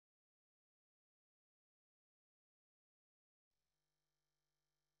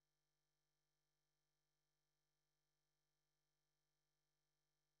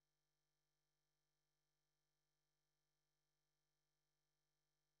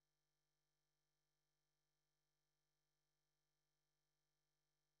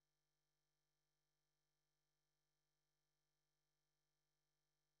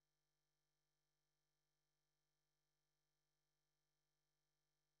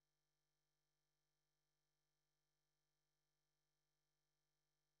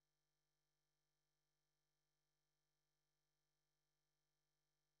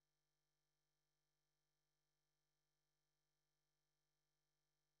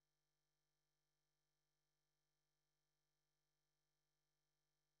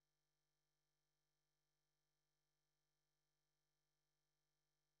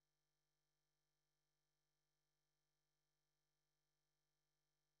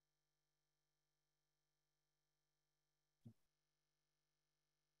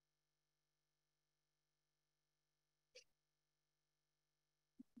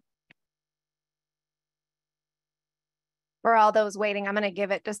For all those waiting, I'm going to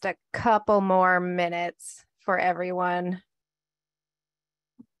give it just a couple more minutes for everyone.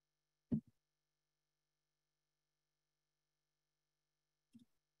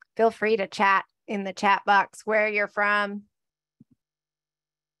 Feel free to chat in the chat box where you're from.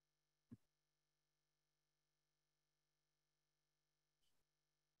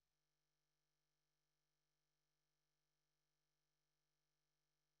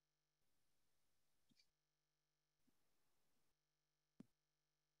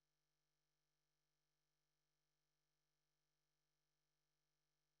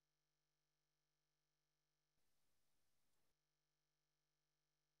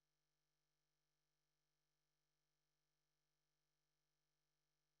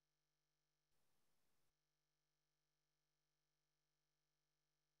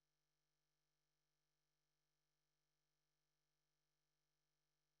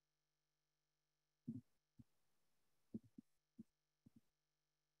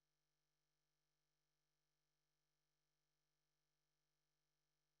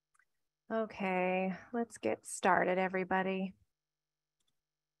 Okay, let's get started, everybody.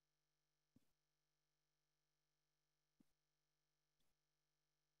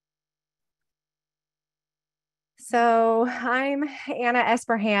 So I'm Anna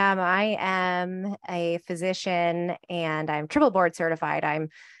Esparham. I am a physician and I'm triple board certified. I'm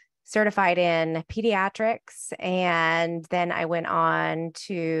certified in pediatrics, and then I went on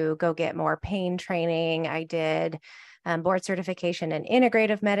to go get more pain training. I did board certification in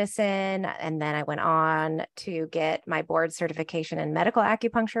integrative medicine, and then I went on to get my board certification in medical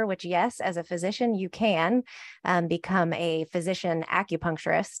acupuncture, which, yes, as a physician, you can become a physician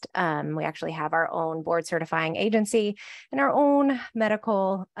acupuncturist. We actually have our own board certifying agency and our own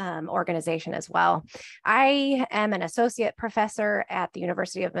medical organization as well. I am an associate professor at the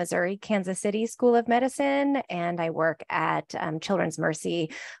University of Missouri, Kansas City School of Medicine, and I work at Children's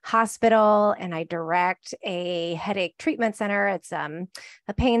Mercy Hospital, and I direct a headache treatment center. It's a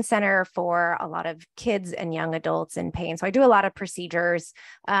pain center for a lot of kids and young adults in pain. So I do a lot of procedures,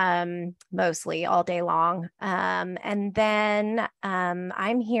 mostly all day long. And then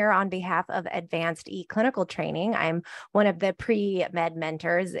I'm here on behalf of Advanced E-Clinical Training. I'm one of the pre-med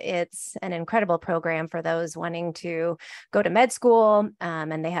mentors. It's an incredible program for those wanting to go to med school,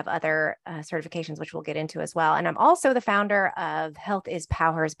 and they have other certifications, which we'll get into as well. And I'm also the founder of Health is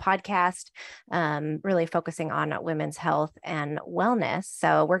Power's podcast, really focusing on women's health and wellness.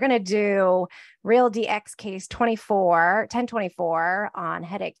 So we're going to do Real DX case 1024 on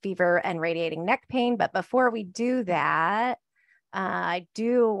headache, fever, and radiating neck pain. But before we do that, I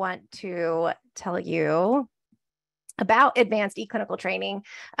do want to tell you about Advanced E-Clinical Training.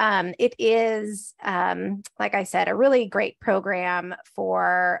 It is, like I said, a really great program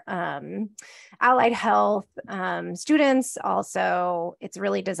for allied health students. Also, it's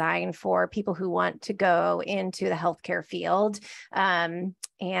really designed for people who want to go into the healthcare field.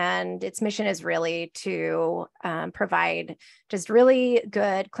 And its mission is really to provide just really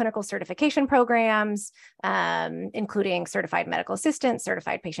good clinical certification programs, including certified medical assistant,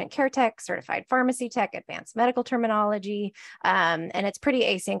 certified patient care tech, certified pharmacy tech, advanced medical terminology. And it's pretty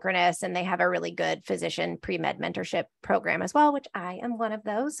asynchronous, and they have a really good physician pre-med mentorship program as well, which I am one of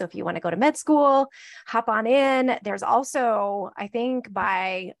those. So if you want to go to med school, hop on in. There's also, I think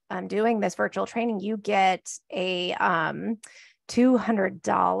by doing this virtual training, you get a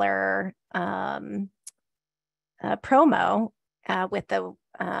 $200 promo with the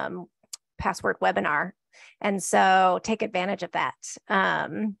password webinar. And so take advantage of that.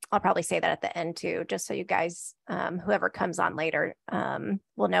 I'll probably say that at the end too, just so you guys, whoever comes on later,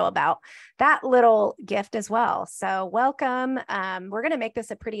 will know about that little gift as well. So welcome. We're going to make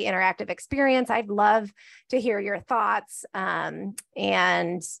this a pretty interactive experience. I'd love to hear your thoughts and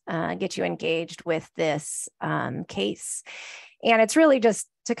get you engaged with this case. And it's really just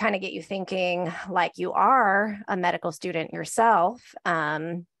to kind of get you thinking like you are a medical student yourself,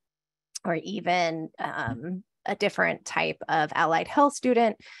 or even a different type of allied health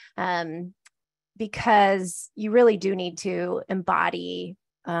student, because you really do need to embody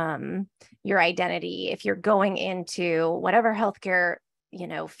your identity. If you're going into whatever healthcare,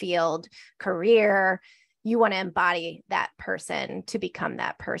 field, career, you want to embody that person to become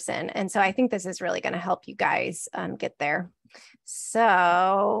that person. And so I think this is really going to help you guys get there.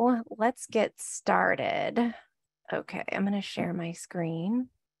 So let's get started. Okay, I'm going to share my screen.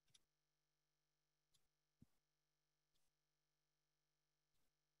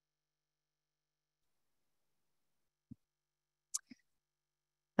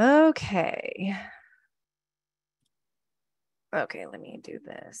 Okay. Okay, let me do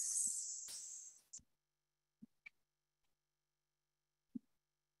this.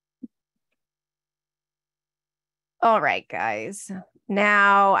 All right, guys.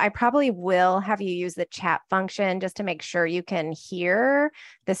 Now, I probably will have you use the chat function just to make sure you can hear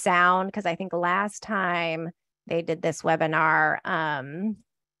the sound, because I think last time they did this webinar,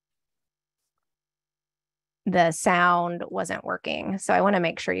 the sound wasn't working. So I want to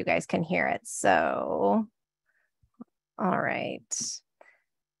make sure you guys can hear it. So, all right.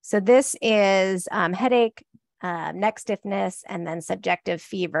 So this is headache, neck stiffness, and then subjective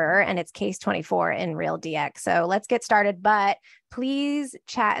fever, and it's case 24 in Real DX. So let's get started, but please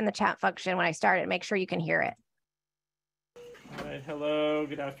chat in the chat function when I start it. Make sure you can hear it. All right, hello,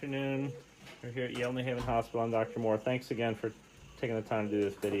 good afternoon. We're here at Yale New Haven Hospital. I'm Dr. Moore. Thanks again for taking the time to do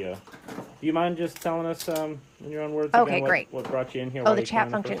this video. Do you mind just telling us in your own words Okay, again great. What brought you in here? Oh, the chat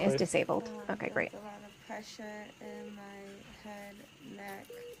function is disabled. Okay, great. A lot of pressure in my head, neck,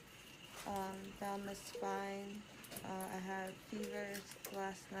 down the spine. I had fevers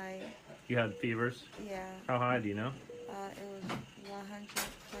last night. You had fevers? Yeah. How high, do you know? It was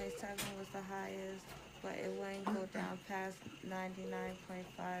 127 was the highest, but it wouldn't go down past 99.5,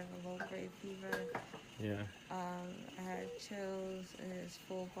 a low grade fever. Yeah. I had chills and his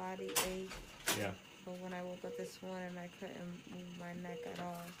full body ache. Yeah. But when I woke up this morning, I couldn't move my neck at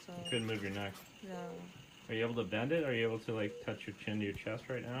all. So You couldn't move your neck? No. Are you able to bend it? Are you able to like touch your chin to your chest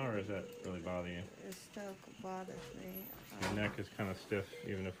right now, or does that really bother you? It still bothers me. Your neck is kind of stiff,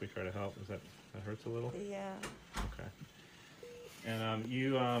 even if we try to help. That hurts a little? Yeah. Okay. And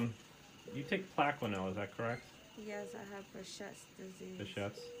you take Plaquenil, is that correct? Yes, I have Behçet's disease.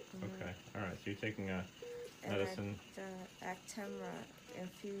 Behçet's? Okay. All right. So you're taking a medicine. And the Actemra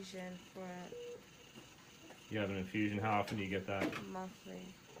infusion for You have an infusion. How often do you get that?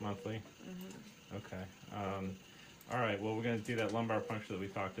 monthly. Monthly? Mm-hmm. Okay. All right. Well, we're going to do that lumbar puncture that we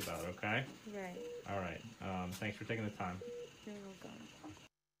talked about, okay? Right. All right. Thanks for taking the time. You're welcome.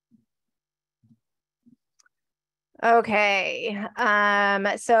 Okay.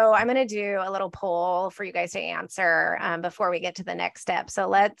 So I'm going to do a little poll for you guys to answer before we get to the next step. So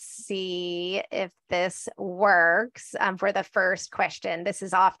let's see if this works for the first question. This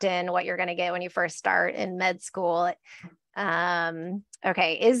is often what you're going to get when you first start in med school.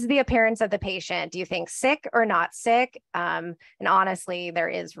 Okay. Is the appearance of the patient, do you think sick or not sick? And honestly, there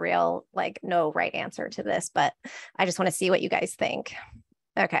is no right answer to this, but I just want to see what you guys think.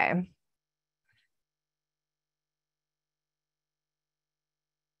 Okay.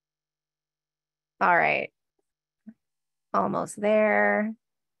 All right. Almost there.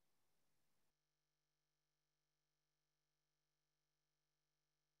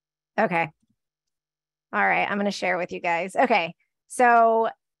 Okay. All right. I'm going to share with you guys. Okay. So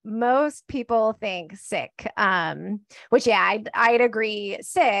most people think sick, which, yeah, I'd agree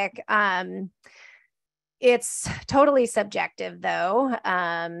sick. It's totally subjective though.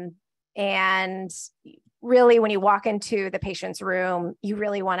 And really, when you walk into the patient's room, you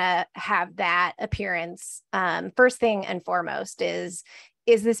really want to have that appearance. First thing and foremost is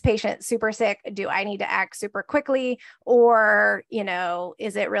this patient super sick? Do I need to act super quickly? Or,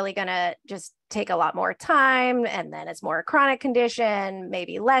 is it really going to just take a lot more time, and then it's more a chronic condition,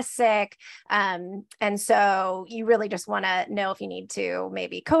 maybe less sick? And so you really just want to know if you need to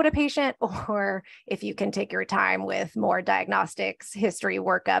maybe code a patient, or if you can take your time with more diagnostics, history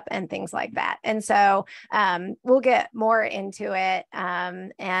workup, and things like that. And so we'll get more into it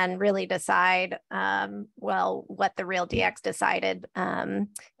and really decide, what the Real DX decided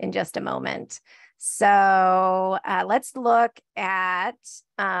in just a moment. So let's look at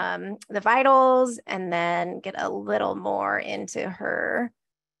the vitals and then get a little more into her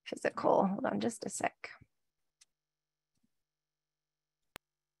physical. Hold on just a sec.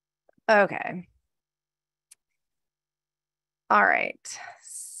 Okay. All right.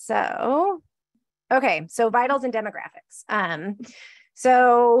 So vitals and demographics.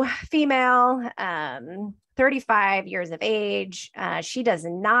 So female, 35 years of age. She does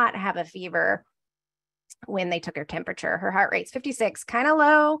not have a fever when they took her temperature. Her heart rate's 56, kind of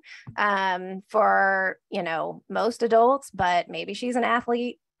low for, most adults, but maybe she's an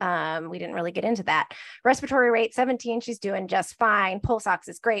athlete. We didn't really get into that. Respiratory rate 17, she's doing just fine. Pulse ox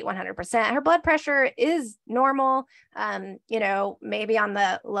is great, 100%. Her blood pressure is normal, maybe on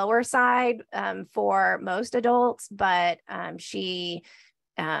the lower side for most adults, but she's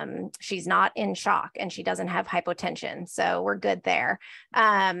not in shock and she doesn't have hypotension. So we're good there.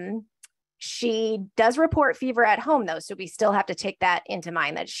 She does report fever at home though. So we still have to take that into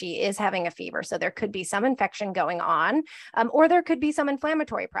mind that she is having a fever. So there could be some infection going on, or there could be some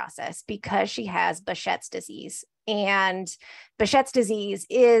inflammatory process because she has Behçet's disease. And Behçet's disease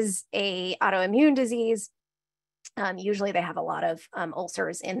is an autoimmune disease. Usually they have a lot of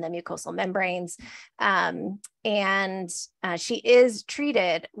ulcers in the mucosal membranes. She is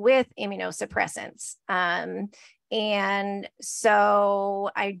treated with immunosuppressants. And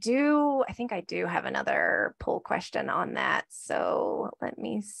so I think I do have another poll question on that. So let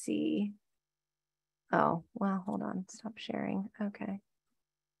me see. Oh, well, hold on, stop sharing. Okay.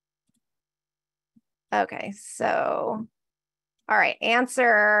 Okay, so, all right,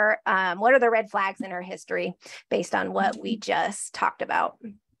 answer, what are the red flags in her history based on what we just talked about?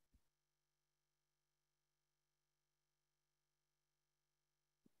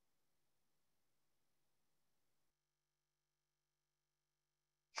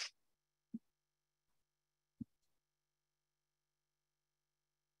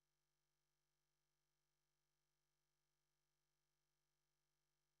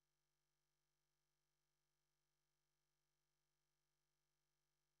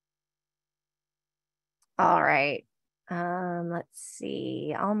 All right, let's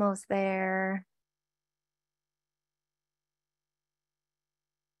see, almost there.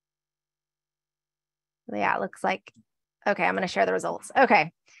 Yeah, it looks like, okay, I'm going to share the results.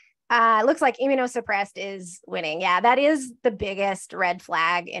 Okay. Looks like immunosuppressed is winning. Yeah, that is the biggest red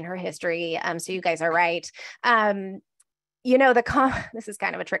flag in her history. So you guys are right. You know, this is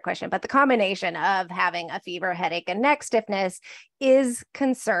kind of a trick question, but the combination of having a fever, headache, and neck stiffness is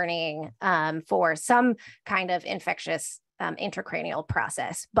concerning for some kind of infectious intracranial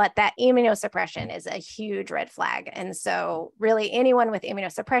process, but that immunosuppression is a huge red flag. And so really anyone with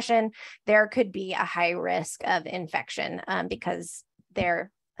immunosuppression, there could be a high risk of infection because their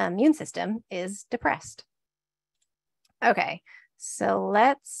immune system is depressed. Okay, so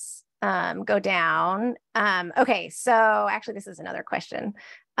let's go down. Okay, so actually this is another question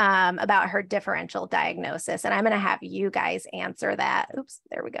about her differential diagnosis, and I'm going to have you guys answer that. Oops,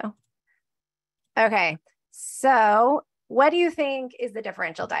 there we go. Okay, so what do you think is the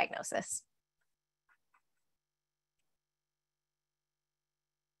differential diagnosis?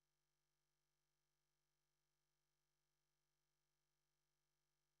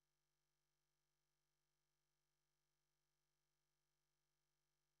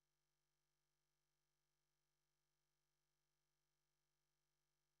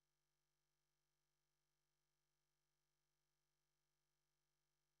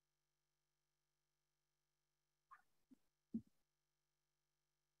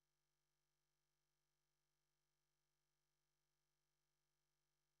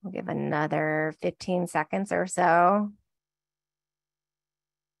 We'll give another 15 seconds or so.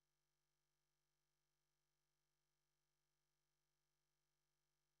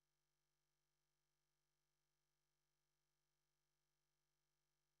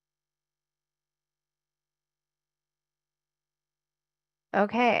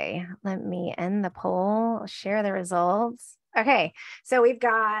 Okay, let me end the poll, share the results. Okay, so we've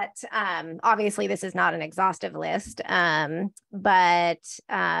got, obviously this is not an exhaustive list, but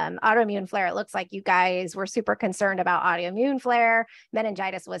autoimmune flare, it looks like you guys were super concerned about autoimmune flare.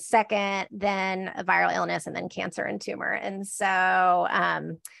 Meningitis was second, then a viral illness, and then cancer and tumor. And so,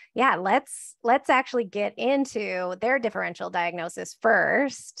 yeah, let's actually get into their differential diagnosis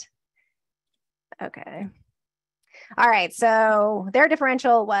first. Okay. All right, so their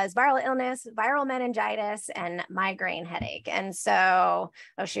differential was viral illness, viral meningitis, and migraine headache. And so,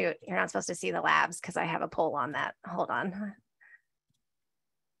 oh shoot, you're not supposed to see the labs because I have a poll on that. Hold on.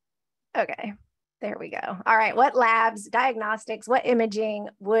 Okay, there we go. All right, what labs, diagnostics, what imaging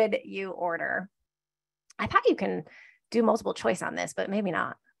would you order? I thought you can do multiple choice on this, but maybe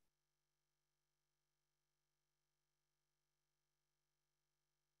not.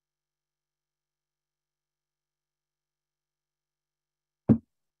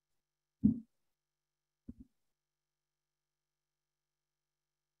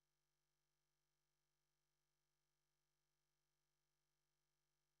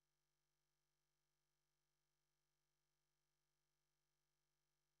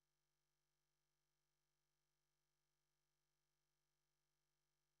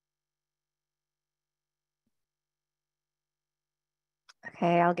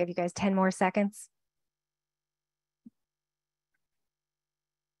 Okay, I'll give you guys 10 more seconds.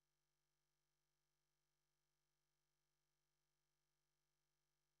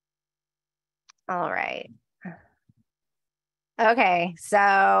 All right. Okay,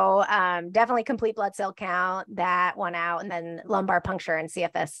 so definitely complete blood cell count, that one out, and then lumbar puncture and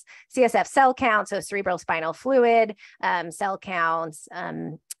CSF cell count, so cerebral spinal fluid, cell counts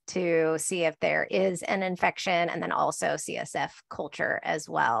to see if there is an infection, and then also CSF culture as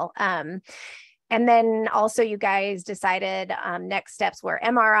well. And then also you guys decided next steps were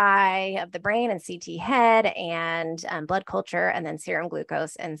MRI of the brain and CT head and blood culture, and then serum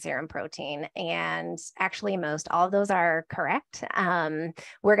glucose and serum protein. And actually most all of those are correct.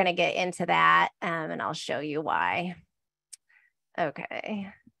 We're going to get into that and I'll show you why.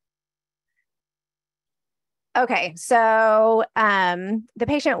 Okay. Okay, so the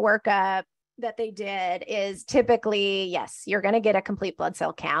patient workup that they did is typically, yes, you're going to get a complete blood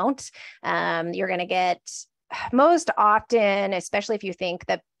cell count. You're going to get most often, especially if you think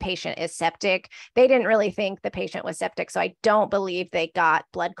the patient is septic, they didn't really think the patient was septic. So I don't believe they got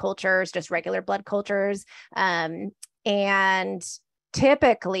blood cultures, just regular blood cultures. And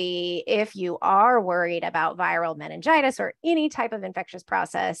typically, if you are worried about viral meningitis or any type of infectious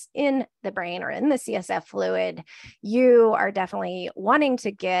process in the brain or in the CSF fluid, you are definitely wanting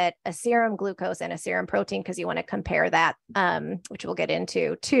to get a serum glucose and a serum protein because you want to compare that, which we'll get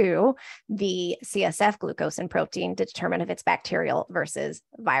into, to the CSF glucose and protein to determine if it's bacterial versus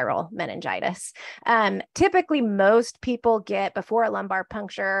viral meningitis. Typically, most people get before a lumbar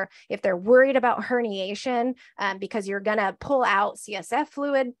puncture, if they're worried about herniation, because you're going to pull out CSF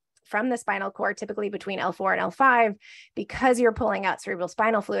fluid from the spinal cord, typically between L4 and L5, because you're pulling out cerebral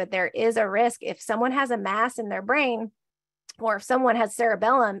spinal fluid, there is a risk if someone has a mass in their brain, or if someone has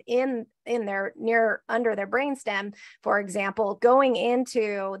cerebellum in their under their brainstem, for example, going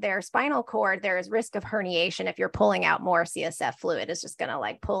into their spinal cord, there is risk of herniation. If you're pulling out more CSF fluid, it's just going to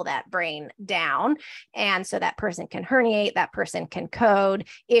like pull that brain down. And so that person can herniate, that person can code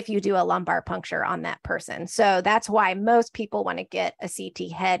if you do a lumbar puncture on that person. So that's why most people want to get a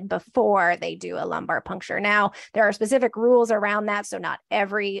CT head before they do a lumbar puncture. Now, there are specific rules around that. So not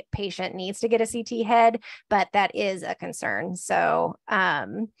every patient needs to get a CT head, but that is a concern. So,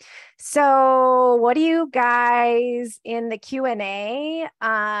 so what do you guys in the Q&A,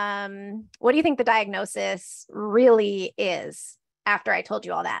 what do you think the diagnosis really is after I told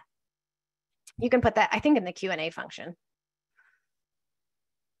you all that? You can put that, I think, in the Q&A function.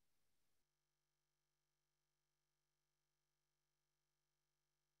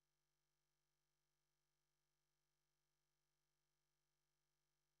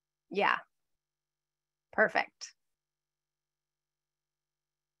 Yeah, perfect.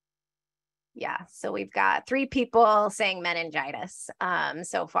 Yeah, so we've got 3 people saying meningitis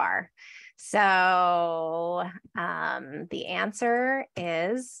so far. So the answer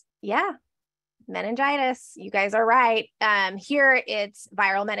is, yeah, meningitis. You guys are right. Here it's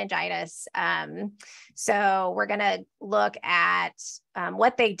viral meningitis. So we're going to look at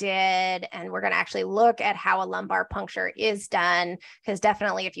what they did, and we're going to actually look at how a lumbar puncture is done, because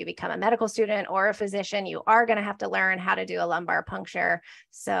definitely if you become a medical student or a physician, you are going to have to learn how to do a lumbar puncture.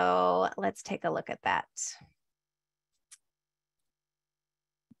 So let's take a look at that.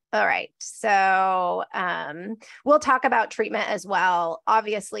 All right, so we'll talk about treatment as well.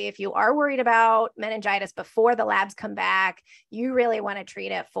 Obviously, if you are worried about meningitis before the labs come back, you really want to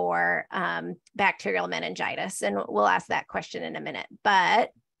treat it for bacterial meningitis, and we'll ask that question in a minute.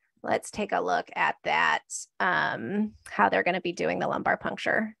 But let's take a look at that, how they're going to be doing the lumbar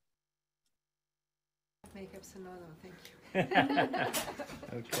puncture. Makeup's a no-no, thank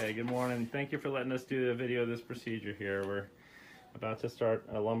you. Okay, good morning. Thank you for letting us do the video of this procedure here. We're about to start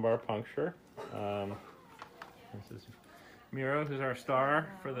a lumbar puncture. This is Miro, who's our star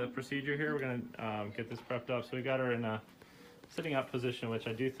for the procedure here. We're going to get this prepped up. So we got her in a sitting up position, which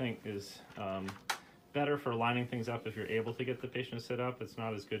I do think is better for lining things up if you're able to get the patient to sit up. It's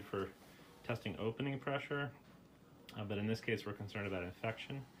not as good for testing opening pressure, but in this case we're concerned about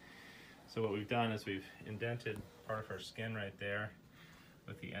infection. So what we've done is we've indented part of her skin right there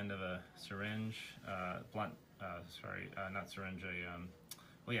with the end of a syringe, blunt, not syringe,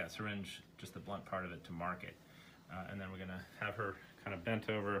 syringe, just the blunt part of it to mark it. And then we're gonna have her kind of bent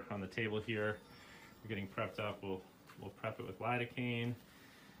over on the table here. We're getting prepped up. We'll prep it with lidocaine,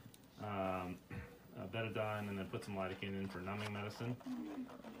 betadine, and then put some lidocaine in for numbing medicine.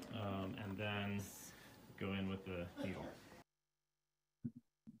 And then go in with the needle.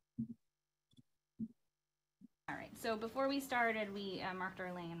 All right, so before we started, we marked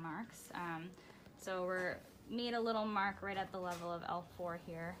our landmarks. So we're made a little mark right at the level of L4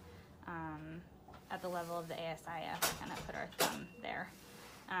 here, at the level of the ASIF. We kind of put our thumb there.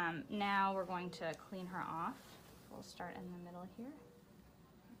 Now we're going to clean her off. We'll start in the middle here.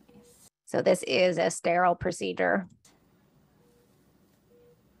 Nice. So this is a sterile procedure.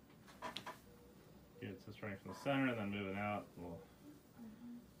 Good, so starting from the center and then moving out. We'll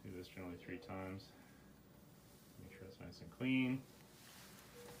do this generally 3 times. Make sure it's nice and clean.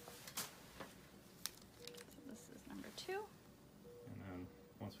 So this is number 2. And then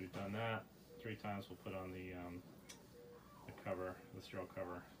once we've done that, 3 times we'll put on the cover, the sterile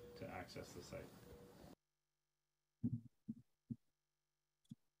cover, to access the site.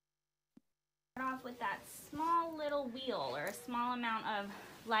 Start off with that small little wheel or a small amount of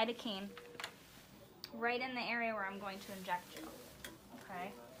lidocaine right in the area where I'm going to inject you.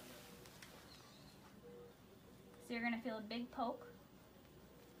 Okay. So you're going to feel a big poke.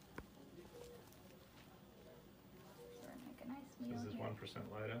 So we're going to make a nice wheel. This is here.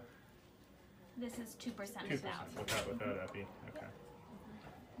 1% Lido? This is 2% 2% without epi. Okay.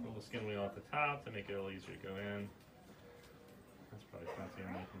 A little skin wheel at the top to make it a little easier to go in. That's probably plenty,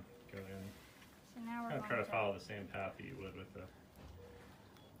 and you can go in. So now we're Kind of try going to follow the same path that you would with the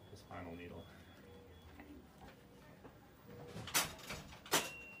spinal needle.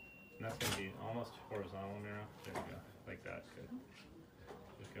 And that's going to be almost horizontal, Mira. There you go, like that. Good.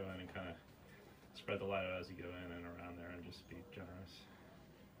 Just go in and kind of spread the Lido as you go in and around there, and just be generous.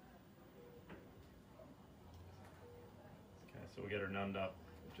 Okay, so we get her numbed up,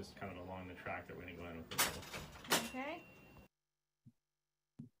 just kind of along the track that we're going to go in with the needle. Okay.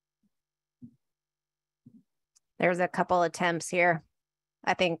 There's a couple attempts here.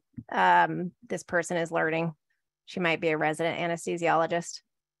 I think this person is learning. She might be a resident anesthesiologist.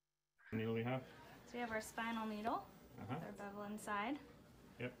 Needle we have? So we have our spinal needle with our bevel inside.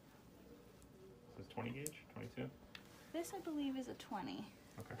 Yep. This is 20 gauge, 22? This, I believe, is a 20.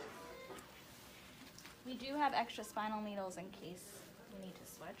 Okay. We do have extra spinal needles in case we need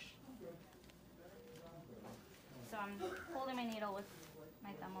to switch. So I'm holding my needle with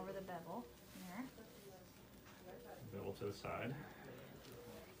my thumb over the bevel here. Bevel to the side.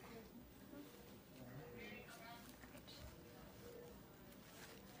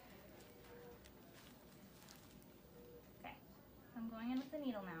 Okay. I'm going in with the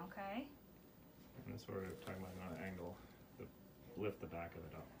needle now, okay? And this sort of talking about an angle to lift the back of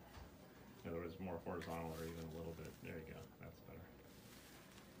it up. In other words, more horizontal or even a little bit. There you go. That's better.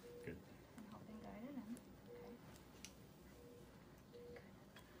 Good. I'm helping guide it in. Okay.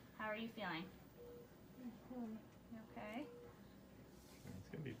 How are you feeling? You okay? It's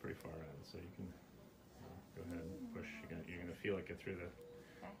going to be pretty far in, so you can go ahead and push. You're going to feel it get through the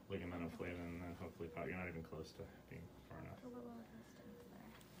ligamentum flavum and then hopefully pop. You're not even close to being far enough. A little resistance there.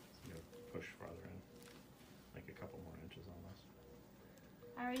 So you push farther in, like a couple more inches almost.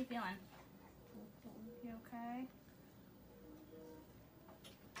 How are you feeling? You okay?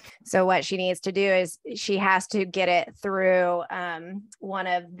 So what she needs to do is she has to get it through one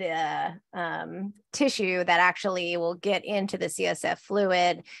of the tissue that actually will get into the CSF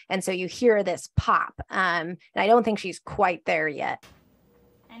fluid. And so you hear this pop. And I don't think she's quite there yet.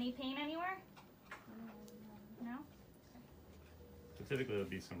 Any pain anywhere? No? So typically there'll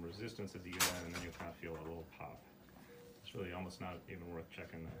be some resistance as you go in, and then you'll kind of feel a little pop. It's really almost not even worth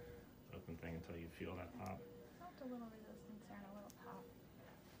checking the open thing until you feel that pop. Felt a little resistance there and a little pop.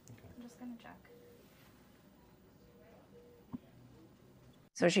 Okay. I'm just going to check.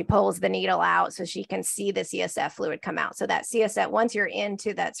 So she pulls the needle out so she can see the CSF fluid come out. So that CSF, once you're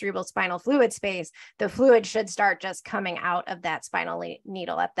into that cerebral spinal fluid space, the fluid should start just coming out of that spinal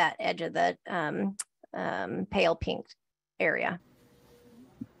needle at that edge of the pale pink area.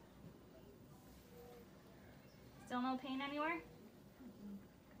 Still no pain anywhere?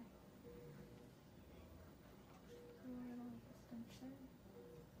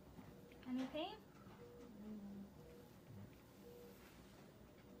 Any pain?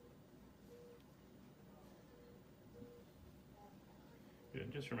 Good.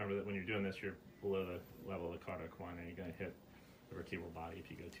 Just remember that when you're doing this, you're below the level of the cardiac one, and you're going to hit the vertebral body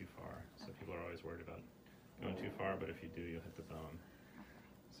if you go too far. So people are always worried about going too far, but if you do, you'll hit the bone.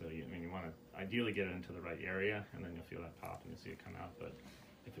 So you want to ideally get it into the right area, and then you'll feel that pop and you'll see it come out. But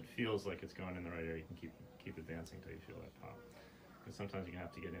if it feels like it's going in the right area, you can keep advancing until you feel that pop. Because sometimes you're going to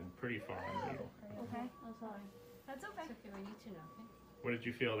have to get in pretty far on the needle. Okay. I'm sorry. That's okay. It's okay, we need to know, okay? What did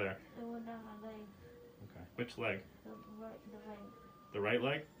you feel there? It went down my leg. Okay. Which leg? The right. The right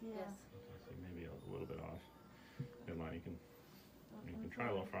leg? Yes. Okay, so maybe a little bit off midline. You can try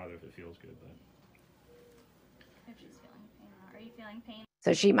a little farther if it feels good, but. If she's feeling pain. Are you feeling pain?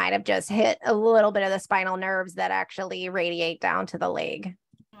 So she might have just hit a little bit of the spinal nerves that actually radiate down to the leg.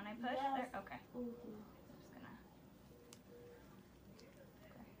 When I push? Yes. There? Okay. Mm-hmm. Just gonna.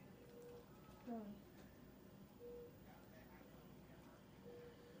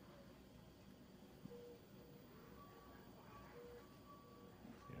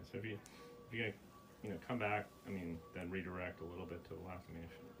 Yeah, so if you come back, then redirect a little bit to the left.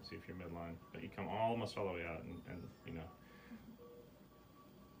 See if you're midline, but you come almost all the way out, and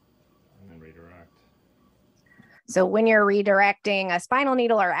then redirect. So when you're redirecting a spinal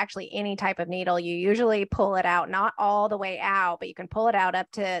needle, or actually any type of needle, you usually pull it out, not all the way out, but you can pull it out up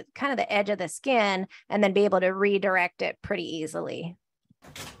to kind of the edge of the skin and then be able to redirect it pretty easily.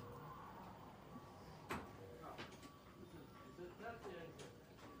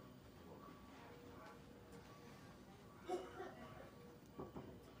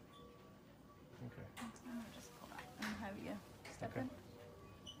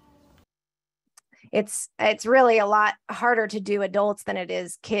 It's really a lot harder to do adults than it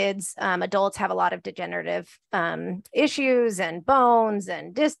is kids. Adults have a lot of degenerative issues and bones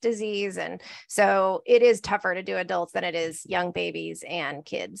and disc disease. And so it is tougher to do adults than it is young babies and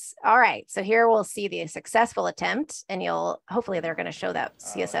kids. All right. So here we'll see the successful attempt, and hopefully they're going to show that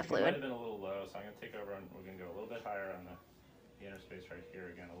CSF fluid. It might have been a little low, so I'm going to take over and we're going to go a little bit higher on the inner space right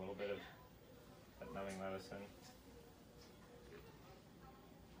here. Again, a little bit of that numbing medicine.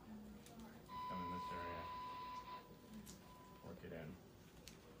 Come in this area. Work it in.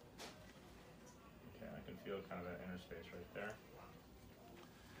 Okay, I can feel kind of that inner space right there.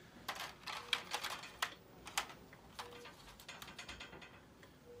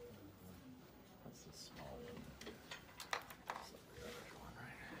 That's the small one. That's the large one,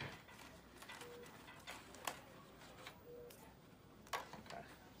 right? Okay,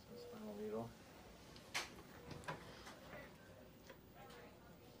 so spinal needle.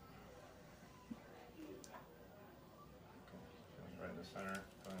 Right in the center,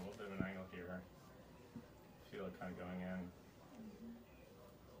 going a little bit of an angle here. Feel it kind of going in.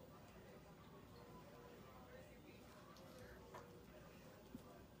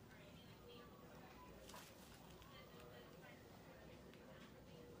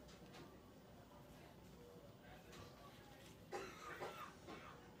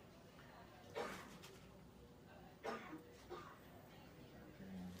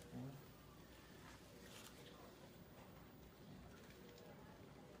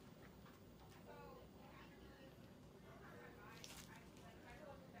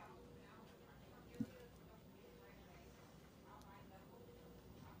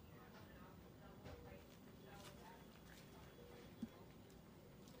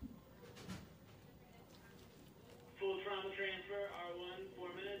 Full trauma transfer, R1, 4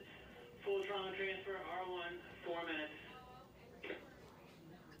 minutes. Full trauma transfer, R1, 4 minutes.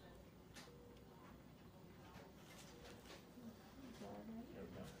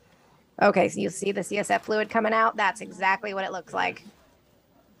 Okay, so you see the CSF fluid coming out. That's exactly what it looks like.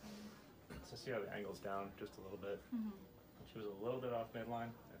 So see how the angle's down just a little bit. She was a little bit off midline.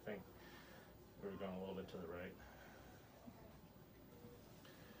 I think we were going a little bit to the right.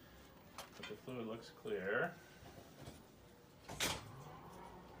 But the fluid looks clear.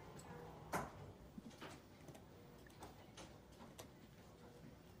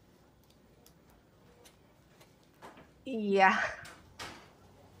 Yeah.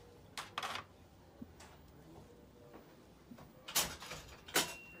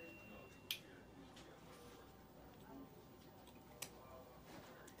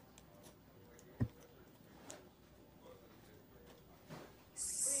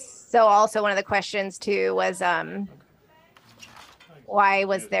 So also one of the questions too was why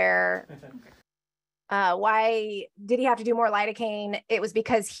was there why did he have to do more lidocaine? It was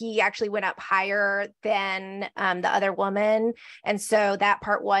because he actually went up higher than the other woman. And so that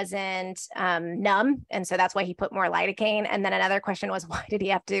part wasn't numb. And so that's why he put more lidocaine. And then another question was, why did he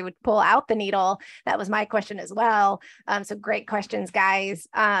have to pull out the needle? That was my question as well. So great questions, guys.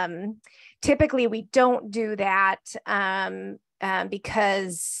 Typically, we don't do that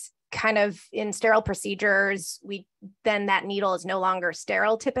because kind of in sterile procedures, then that needle is no longer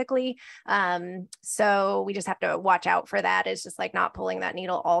sterile typically. So we just have to watch out for that. It's just like not pulling that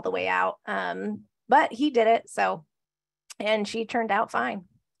needle all the way out. But he did it. So, and she turned out fine.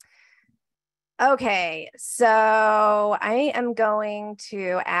 Okay, so I am going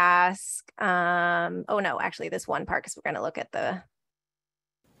to ask, oh no, actually this one part, because we're going to look at the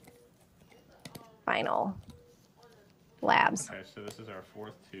final labs. Okay, so this is our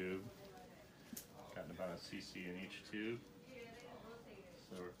 4th tube. Gotten about a cc in each tube.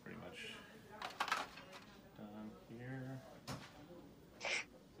 So we're pretty much done here.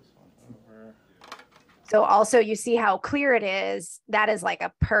 This one over. So also you see how clear it is. That is like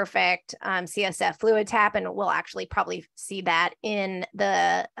a perfect CSF fluid tap, and we'll actually probably see that in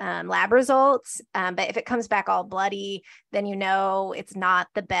the lab results. But if it comes back all bloody, then you know it's not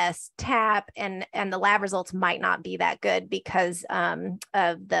the best tap, and the lab results might not be that good because of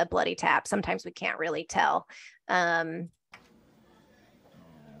the bloody tap. Sometimes we can't really tell. And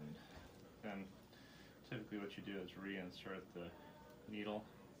then typically what you do is reinsert the needle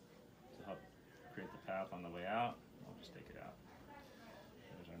to help create the tap on the way out. We'll just take it out.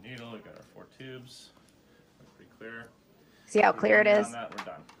 There's our needle. We've got our 4 tubes. That's pretty clear. See how clear it is? On that, we're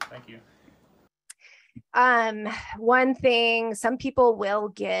done. Thank you. One thing, some people will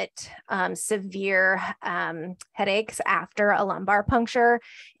get severe headaches after a lumbar puncture.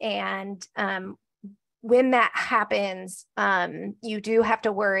 And when that happens, you do have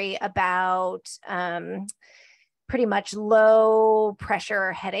to worry about pretty much low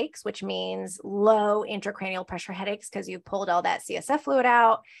pressure headaches, which means low intracranial pressure headaches because you pulled all that CSF fluid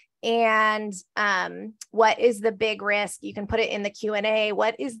out. And what is the big risk? You can put it in the Q&A.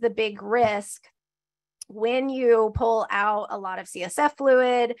 What is the big risk when you pull out a lot of CSF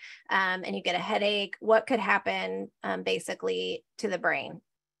fluid and you get a headache? What could happen basically to the brain?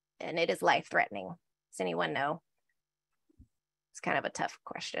 And it is life-threatening. Does anyone know? It's kind of a tough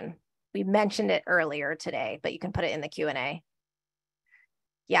question. We mentioned it earlier today, but you can put it in the Q&A.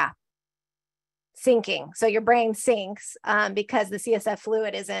 Yeah. Sinking. So your brain sinks because the CSF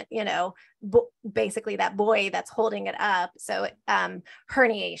fluid isn't, you know, basically that buoy that's holding it up. So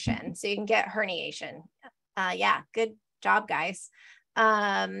herniation. So you can get herniation. Yeah, good job, guys.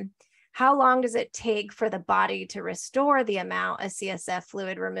 How long does it take for the body to restore the amount of CSF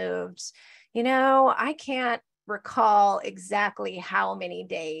fluid removed? You know, I can't recall exactly how many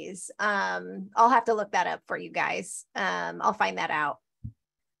days. I'll have to look that up for you guys. I'll find that out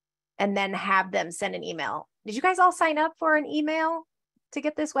and then have them send an email. Did you guys all sign up for an email to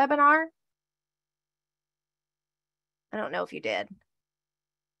get this webinar? I don't know if you did.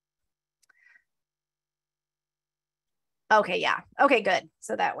 Okay, yeah. Okay, good.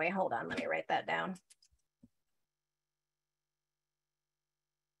 So that way, hold on, let me write that down.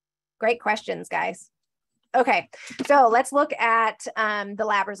 Great questions, guys. Okay, so let's look at the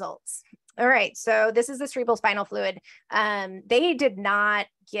lab results. All right, so this is the cerebral spinal fluid. They did not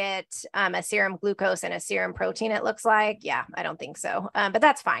get a serum glucose and a serum protein, it looks like. Yeah, I don't think so, but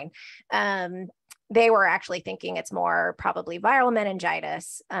that's fine. They were actually thinking it's more probably viral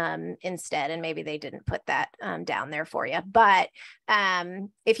meningitis instead, and maybe they didn't put that down there for you. But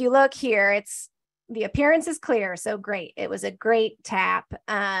if you look here, the appearance is clear, so great. It was a great tap.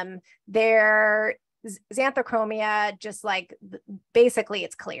 Their xanthochromia, just like basically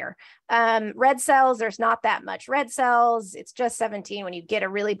it's clear. Red cells, there's not that much red cells. It's just 17. When you get a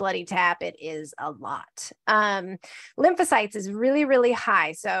really bloody tap, it is a lot. Lymphocytes is really, really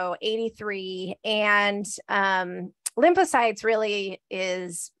high. So 83, and lymphocytes really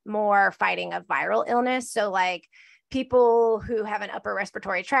is more fighting a viral illness. So like people who have an upper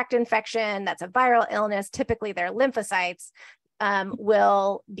respiratory tract infection, that's a viral illness, typically their lymphocytes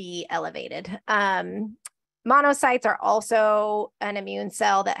will be elevated. Monocytes are also an immune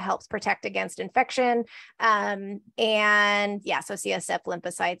cell that helps protect against infection. And yeah, so CSF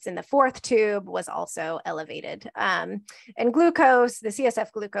lymphocytes in the 4th tube was also elevated. And glucose, the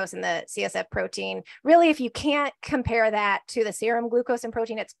CSF glucose and the CSF protein, really, if you can't compare that to the serum glucose and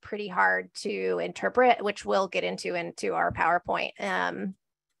protein, it's pretty hard to interpret, which we'll get into our PowerPoint.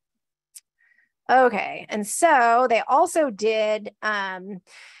 Okay, and so they also did, and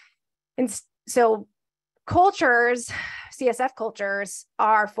so cultures, CSF cultures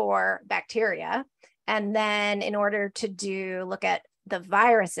are for bacteria. And then in order to look at the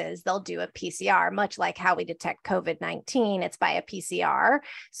viruses, they'll do a PCR, much like how we detect COVID-19, it's by a PCR.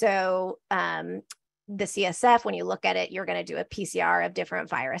 So the CSF, when you look at it, you're going to do a PCR of different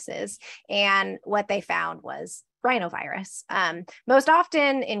viruses. And what they found was rhinovirus. Most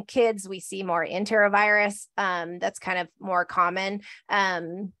often in kids, we see more enterovirus. That's kind of more common.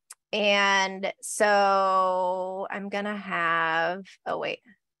 And so I'm going to have,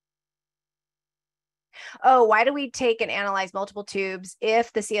 why do we take and analyze multiple tubes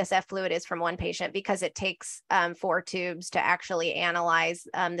if the CSF fluid is from one patient? Because it takes 4 tubes to actually analyze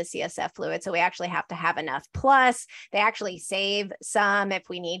the CSF fluid. So we actually have to have enough. Plus, they actually save some if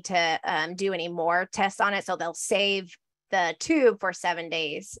we need to do any more tests on it. So they'll save the tube for 7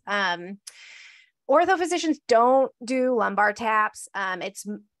 days. Ortho physicians don't do lumbar taps. It's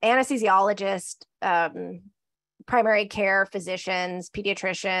anesthesiologists, primary care physicians,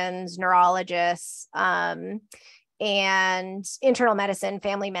 pediatricians, neurologists, and internal medicine,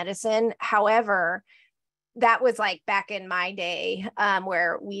 family medicine. However, that was like back in my day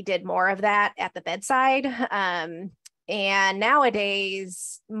where we did more of that at the bedside. And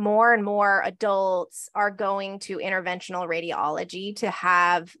nowadays, more and more adults are going to interventional radiology to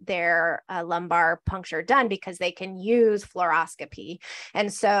have their lumbar puncture done because they can use fluoroscopy.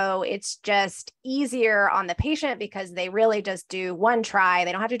 And so it's just easier on the patient because they really just do one try.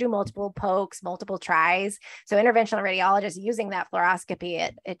 They don't have to do multiple pokes, multiple tries. So interventional radiologists using that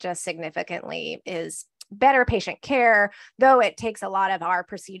fluoroscopy, it just significantly is better patient care, though it takes a lot of our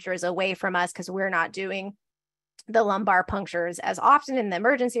procedures away from us because we're not doing the lumbar punctures as often in the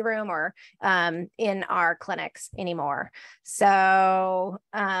emergency room or in our clinics anymore. So,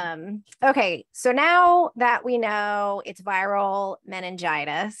 okay. So now that we know it's viral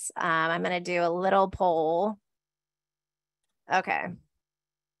meningitis, I'm going to do a little poll. Okay.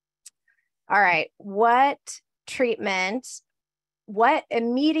 All right. What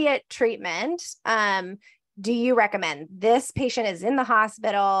immediate treatment do you recommend? This patient is in the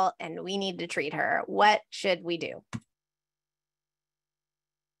hospital and we need to treat her. What should we do?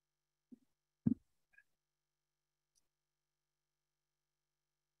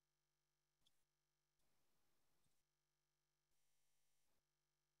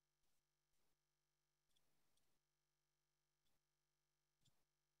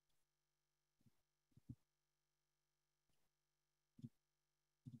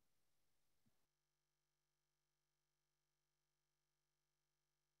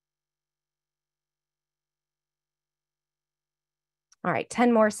 All right,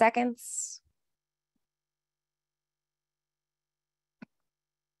 10 more seconds.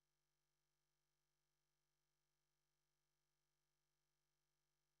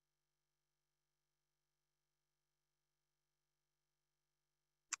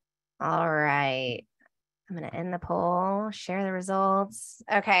 All right, I'm going to end the poll, share the results.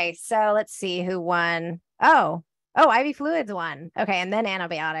 Okay, so let's see who won. Oh, IV fluids won. Okay, and then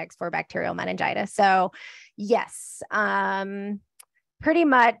antibiotics for bacterial meningitis. So yes, pretty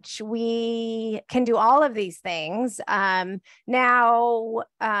much we can do all of these things. Now,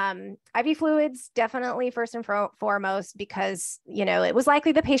 IV fluids, definitely first and foremost, because, you know, it was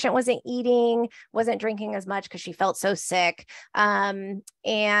likely the patient wasn't eating, wasn't drinking as much because she felt so sick. And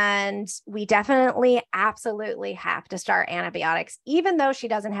we definitely absolutely have to start antibiotics, even though she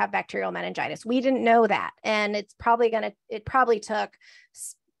doesn't have bacterial meningitis. We didn't know that. And it probably took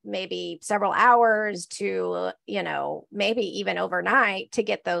maybe several hours to, you know, maybe even overnight to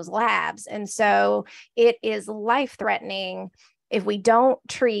get those labs. And so it is life-threatening if we don't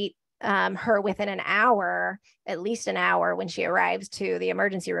treat her within an hour, at least an hour when she arrives to the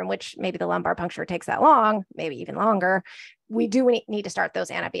emergency room, which maybe the lumbar puncture takes that long, maybe even longer. We do need to start those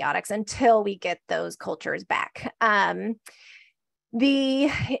antibiotics until we get those cultures back. The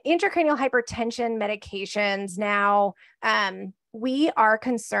intracranial hypertension medications now, we are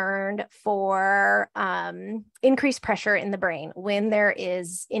concerned for increased pressure in the brain when there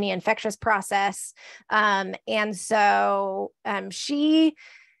is any infectious process. And so she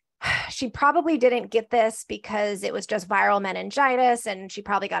probably didn't get this because it was just viral meningitis, and she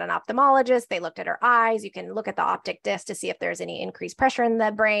probably got an ophthalmologist. They looked at her eyes. You can look at the optic disc to see if there's any increased pressure in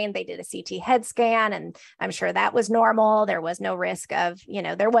the brain. They did a CT head scan, and I'm sure that was normal. There was no risk of, you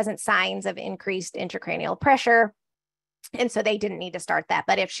know, there wasn't signs of increased intracranial pressure. And so they didn't need to start that.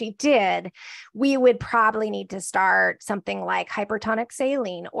 But if she did, we would probably need to start something like hypertonic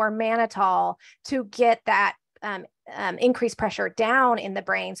saline or mannitol to get that increased pressure down in the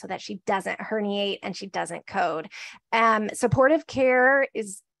brain so that she doesn't herniate and she doesn't code. Supportive care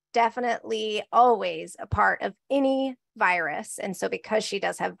is definitely always a part of any virus. And so because she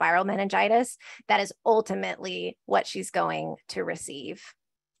does have viral meningitis, that is ultimately what she's going to receive.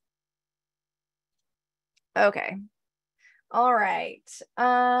 Okay. All right.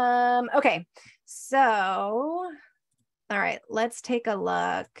 Okay. So, all right, let's take a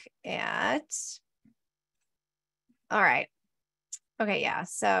look at, all right. Okay. Yeah.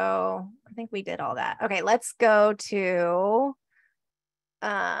 So I think we did all that. Okay. Let's go to,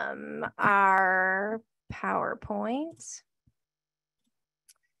 our PowerPoint,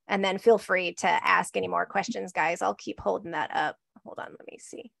 and then feel free to ask any more questions, guys. I'll keep holding that up. Hold on. Let me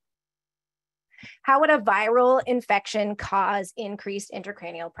see. How would a viral infection cause increased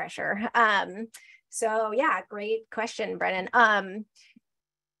intracranial pressure? So yeah, great question, Brennan. A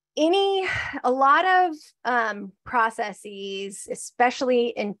lot of processes,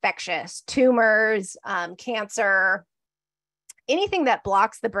 especially infectious, tumors, cancer, anything that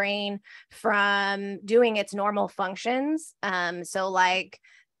blocks the brain from doing its normal functions. So like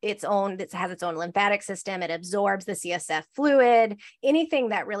its own, it has its own lymphatic system. It absorbs the CSF fluid. Anything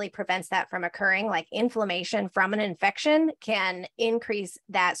that really prevents that from occurring, like inflammation from an infection, can increase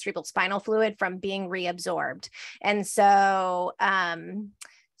that cerebrospinal fluid from being reabsorbed. And so,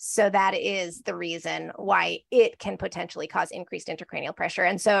 so that is the reason why it can potentially cause increased intracranial pressure.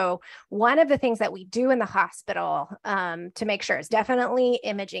 And so one of the things that we do in the hospital to make sure is definitely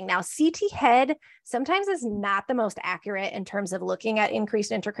imaging. Now, CT head sometimes is not the most accurate in terms of looking at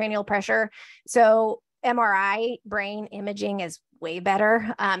increased intracranial pressure. So MRI brain imaging is way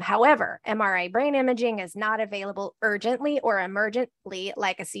better. However, MRI brain imaging is not available urgently or emergently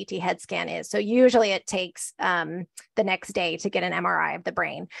like a CT head scan is. So usually it takes the next day to get an MRI of the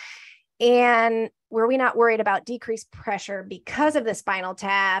brain. And were we not worried about decreased pressure because of the spinal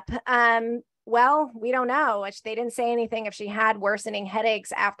tap? Well, we don't know. They didn't say anything if she had worsening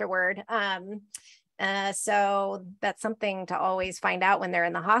headaches afterward. So that's something to always find out when they're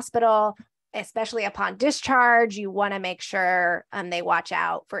in the hospital. Especially upon discharge, you want to make sure they watch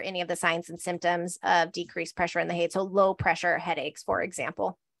out for any of the signs and symptoms of decreased pressure in the head. So low pressure headaches, for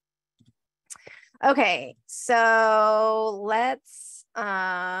example. Okay, so let's,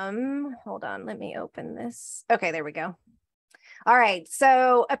 hold on, let me open this. Okay, there we go. All right,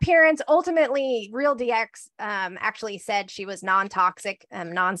 so appearance, ultimately, Real DX actually said she was non-toxic,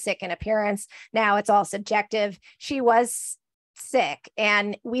 non-sick in appearance. Now it's all subjective. She was sick,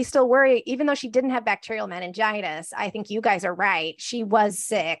 and we still worry, even though she didn't have bacterial meningitis. I think you guys are right. She was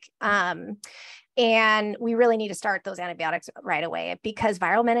sick. And we really need to start those antibiotics right away, because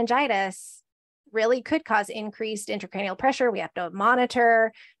viral meningitis really could cause increased intracranial pressure. We have to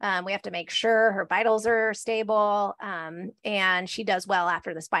monitor. We have to make sure her vitals are stable, and she does well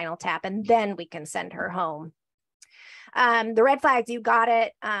after the spinal tap, and then we can send her home. The red flags, you got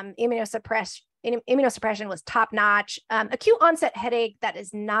it. Immunosuppression was top notch. Acute onset headache, that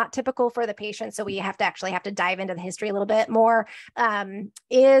is not typical for the patient. So we have to dive into the history a little bit more,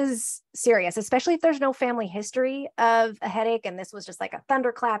 is serious, especially if there's no family history of a headache. And this was just like a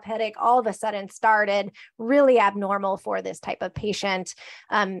thunderclap headache, all of a sudden started, really abnormal for this type of patient.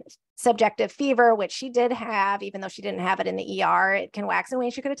 Subjective fever, which she did have, even though she didn't have it in the ER, it can wax and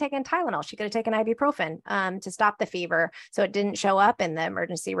wane. She could have taken Tylenol. She could have taken ibuprofen to stop the fever, so it didn't show up in the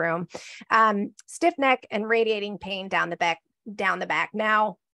emergency room. Stiff neck and radiating pain down the back.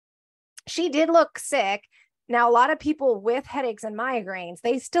 Now, she did look sick. Now, a lot of people with headaches and migraines,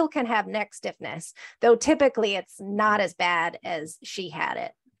 they still can have neck stiffness, though typically it's not as bad as she had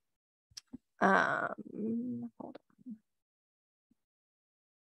it. Hold on.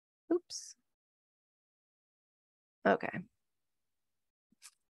 Oops. Okay.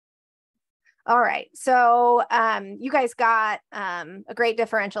 All right, so you guys got a great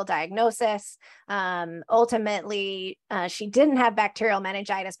differential diagnosis. Ultimately, she didn't have bacterial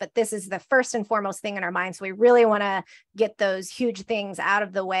meningitis, but this is the first and foremost thing in our minds. So we really want to get those huge things out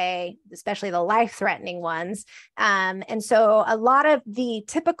of the way, especially the life-threatening ones. And so a lot of the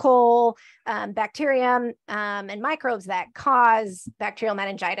typical bacterium and microbes that cause bacterial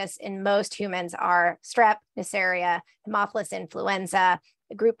meningitis in most humans are strep, Neisseria, Haemophilus influenza,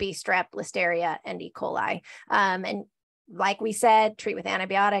 Group B strep, Listeria, and E. coli. And like we said, treat with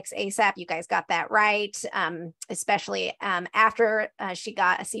antibiotics ASAP. You guys got that right. Especially after she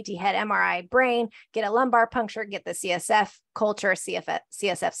got a CT head MRI brain, get a lumbar puncture, get the CSF culture,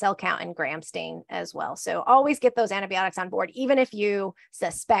 CSF cell count, and gram stain as well. So always get those antibiotics on board, even if you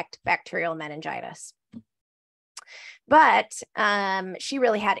suspect bacterial meningitis. But she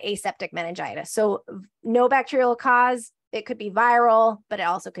really had aseptic meningitis. So no bacterial cause. It could be viral, but it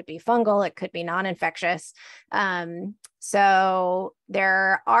also could be fungal. It could be non-infectious. So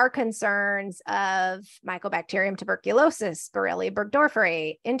there are concerns of Mycobacterium tuberculosis, Borrelia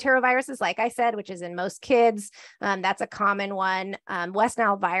burgdorferi, enteroviruses, like I said, which is in most kids. That's a common one. West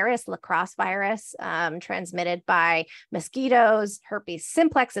Nile virus, lacrosse virus, transmitted by mosquitoes. Herpes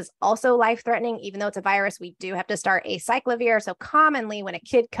simplex is also life-threatening. Even though it's a virus, we do have to start acyclovir. So commonly when a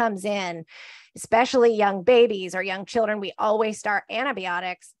kid comes in, especially young babies or young children, we always start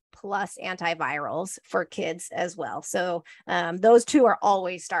antibiotics plus antivirals for kids as well. So those two are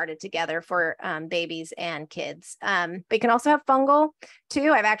always started together for babies and kids. But you can also have fungal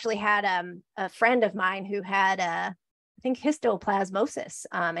too. I've actually had a friend of mine who had I think histoplasmosis,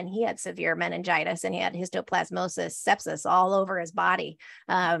 and he had severe meningitis, and he had histoplasmosis, sepsis all over his body.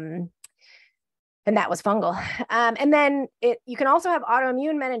 And that was fungal. And then you can also have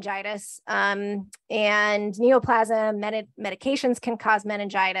autoimmune meningitis, and neoplasm medications can cause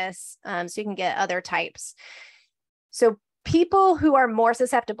meningitis. So you can get other types. So people who are more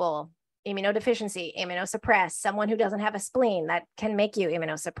susceptible immunodeficiency, immunosuppressed, someone who doesn't have a spleen that can make you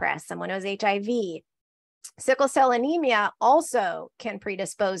immunosuppressed, someone who has HIV. Sickle cell anemia also can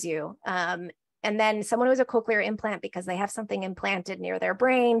predispose you. And then someone who has a cochlear implant because they have something implanted near their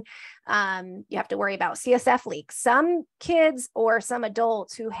brain, you have to worry about CSF leaks. Some kids or some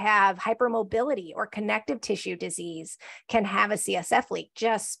adults who have hypermobility or connective tissue disease can have a CSF leak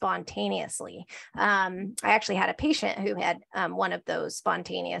just spontaneously. I actually had a patient who had one of those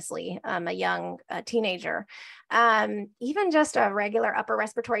spontaneously, a young teenager. Even just a regular upper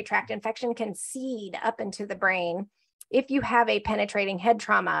respiratory tract infection can seed up into the brain if you have a penetrating head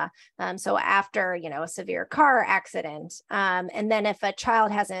trauma. So after, a severe car accident, and then if a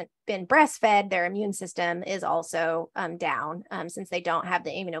child hasn't been breastfed, their immune system is also down since they don't have the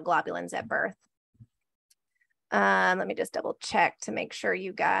immunoglobulins at birth. Let me just double check to make sure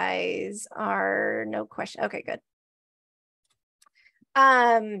you guys are no question. Okay, good.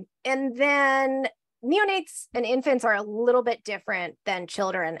 And then neonates and infants are a little bit different than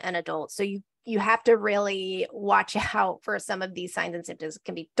children and adults. So you have to really watch out for some of these signs and symptoms.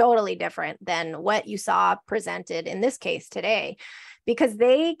 Can be totally different than what you saw presented in this case today, because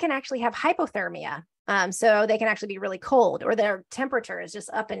they can actually have hypothermia. So they can actually be really cold, or their temperature is just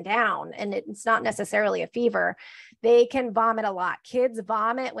up and down, and it's not necessarily a fever. They can vomit a lot. Kids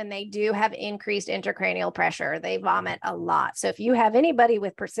vomit when they do have increased intracranial pressure. They vomit a lot. So if you have anybody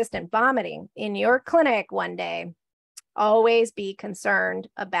with persistent vomiting in your clinic one day, always be concerned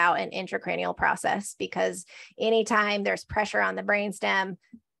about an intracranial process, because anytime there's pressure on the brainstem,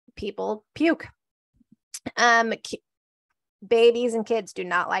 people puke. Babies and kids do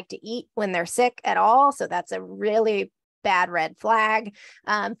not like to eat when they're sick at all. So that's a really bad red flag.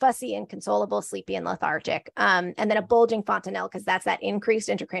 Fussy, inconsolable, sleepy, and lethargic. And then a bulging fontanelle, because that's that increased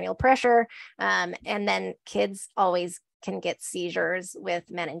intracranial pressure. And then kids always can get seizures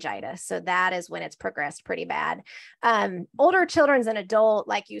with meningitis. So that is when it's progressed pretty bad. Older children's an adult,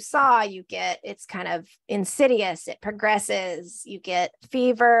 like you saw, it's kind of insidious. It progresses. You get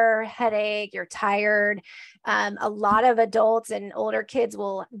fever, headache, you're tired. A lot of adults and older kids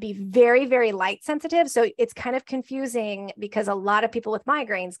will be very, very light sensitive. So it's kind of confusing because a lot of people with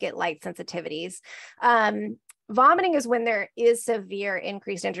migraines get light sensitivities. Vomiting is when there is severe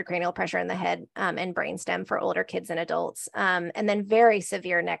increased intracranial pressure in the head and brainstem for older kids and adults, and then very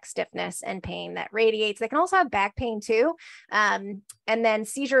severe neck stiffness and pain that radiates. They can also have back pain too. And then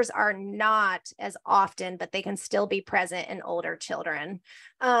seizures are not as often, but they can still be present in older children.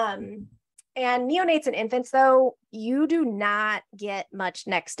 And neonates and infants, though, you do not get much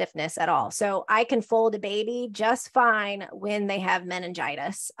neck stiffness at all. So I can fold a baby just fine when they have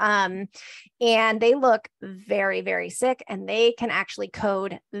meningitis. And they look very, very sick, and they can actually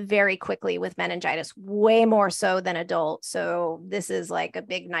code very quickly with meningitis, way more so than adults. So this is like a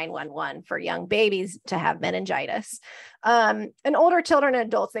big 911 for young babies to have meningitis. And older children and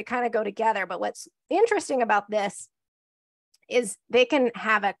adults, they kind of go together. But what's interesting about this is they can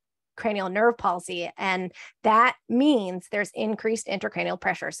have a cranial nerve palsy, and that means there's increased intracranial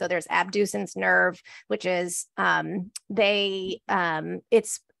pressure. So there's abducens nerve, which is it's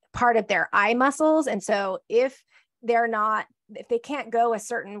part of their eye muscles, and so if they can't go a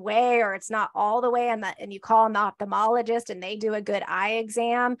certain way, or it's not all the way, and you call an ophthalmologist and they do a good eye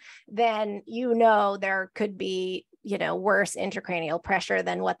exam, then there could be worse intracranial pressure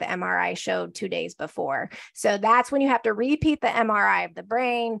than what the MRI showed 2 days before. So that's when you have to repeat the MRI of the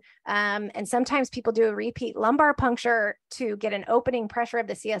brain. And sometimes people do a repeat lumbar puncture to get an opening pressure of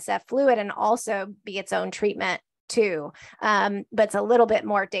the CSF fluid and also be its own treatment too. But it's a little bit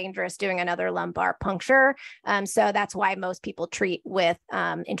more dangerous doing another lumbar puncture. So that's why most people treat with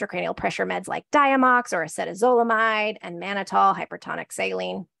intracranial pressure meds like Diamox or acetazolamide and mannitol, hypertonic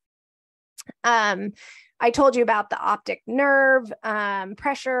saline. I told you about the optic nerve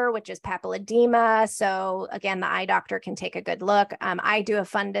pressure, which is papilledema. So again, the eye doctor can take a good look. I do a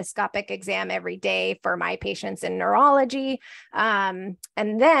fundoscopic exam every day for my patients in neurology. And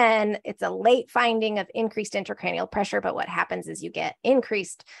then it's a late finding of increased intracranial pressure. But what happens is you get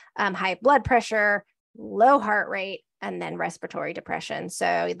increased high blood pressure, low heart rate, and then respiratory depression.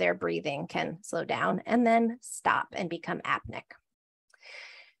 So their breathing can slow down and then stop and become apneic.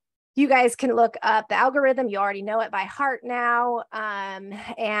 You guys can look up the algorithm. You already know it by heart now.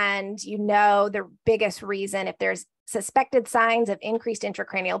 And the biggest reason, if there's suspected signs of increased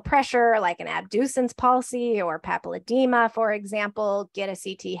intracranial pressure, like an abducens palsy or papilledema, for example, get a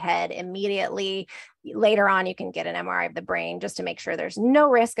CT head immediately. Later on, you can get an MRI of the brain just to make sure there's no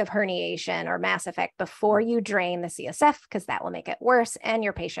risk of herniation or mass effect before you drain the CSF, because that will make it worse and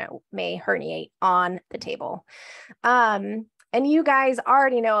your patient may herniate on the table. And you guys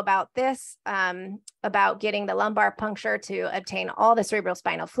already know about this, about getting the lumbar puncture to obtain all the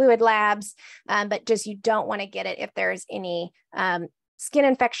cerebrospinal fluid labs, but just you don't want to get it if there's any skin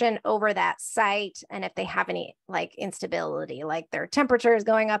infection over that site, and if they have any like instability, like their temperature is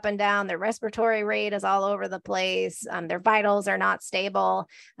going up and down, their respiratory rate is all over the place, their vitals are not stable,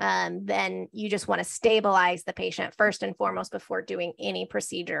 then you just want to stabilize the patient first and foremost before doing any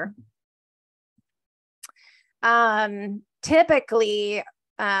procedure. Typically,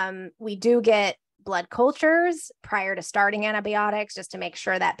 we do get blood cultures prior to starting antibiotics just to make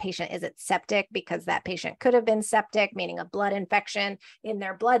sure that patient isn't septic, because that patient could have been septic, meaning a blood infection in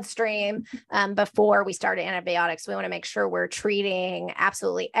their bloodstream, before we started antibiotics. We want to make sure we're treating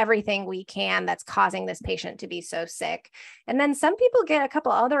absolutely everything we can that's causing this patient to be so sick. And then some people get a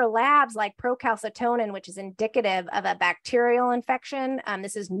couple other labs like procalcitonin, which is indicative of a bacterial infection.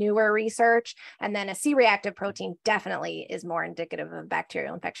 This is newer research. And then a C-reactive protein definitely is more indicative of a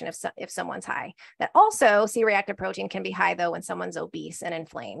bacterial infection if someone's high. That also, C-reactive protein can be high though when someone's obese and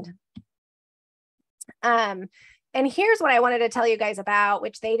inflamed. And here's what I wanted to tell you guys about,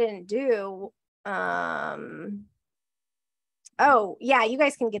 which they didn't do. Oh yeah, you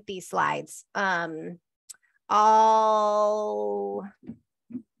guys can get these slides. I'll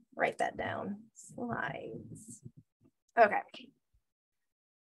write that down. Slides. Okay.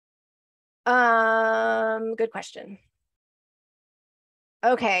 Good question.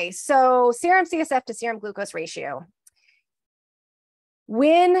 Okay, so serum CSF to serum glucose ratio.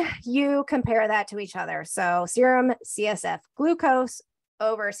 When you compare that to each other, so serum CSF glucose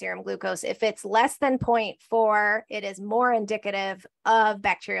over serum glucose, if it's less than 0.4, it is more indicative of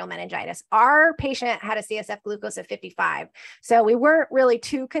bacterial meningitis. Our patient had a CSF glucose of 55, so we weren't really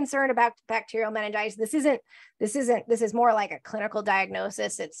too concerned about bacterial meningitis. This is more like a clinical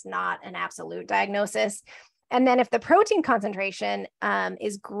diagnosis. It's not an absolute diagnosis. And then if the protein concentration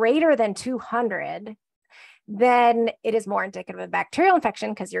is greater than 200, then it is more indicative of bacterial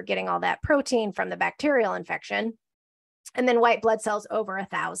infection because you're getting all that protein from the bacterial infection. And then white blood cells over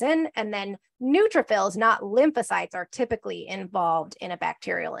 1,000. And then neutrophils, not lymphocytes, are typically involved in a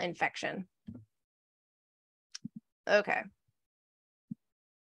bacterial infection. Okay.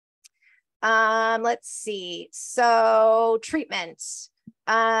 Let's see. So treatments.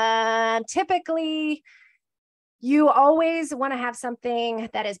 Typically, you always want to have something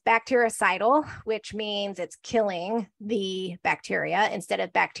that is bactericidal, which means it's killing the bacteria, instead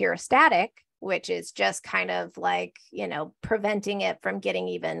of bacteriostatic, which is just kind of like, you know, preventing it from getting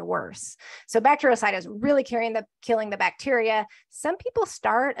even worse. So bactericide is really killing the bacteria. Some people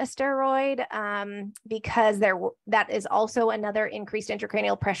start a steroid because that is also another increased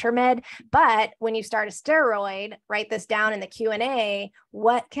intracranial pressure med. But when you start a steroid, write this down in the Q&A,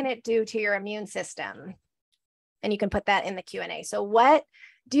 what can it do to your immune system? And you can put that in the Q&A. So what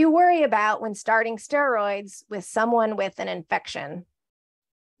do you worry about when starting steroids with someone with an infection?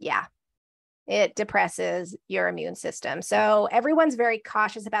 Yeah, it depresses your immune system. So everyone's very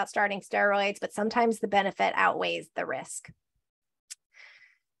cautious about starting steroids, but sometimes the benefit outweighs the risk.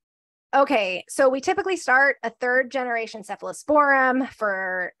 Okay, so we typically start a 3rd generation cephalosporin.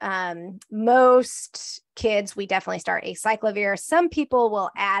 For most kids, we definitely start acyclovir. Some people will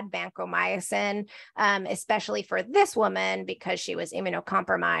add vancomycin, especially for this woman because she was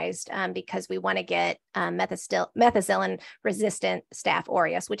immunocompromised, because we want to get methicillin resistant Staph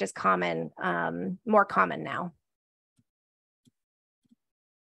aureus, which is common, more common now.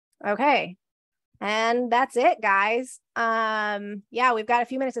 Okay. And that's it, guys. Yeah, we've got a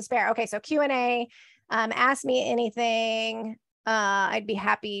few minutes to spare. Okay, so Q&A, ask me anything. I'd be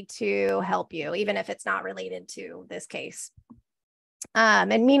happy to help you, even if it's not related to this case.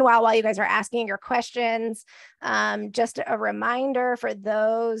 And meanwhile, while you guys are asking your questions, just a reminder for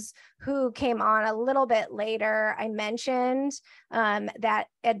those who came on a little bit later, I mentioned that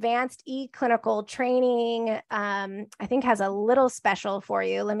advanced e-clinical training, I think has a little special for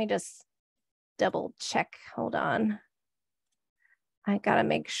you. Let me just double check. Hold on. I gotta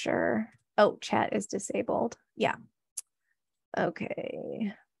make sure. Oh, chat is disabled. Yeah.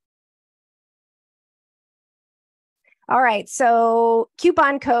 Okay. All right. So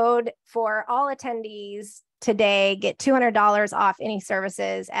coupon code for all attendees today, get $200 off any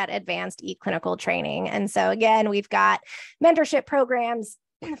services at Advanced eClinical Training. And so again, we've got mentorship programs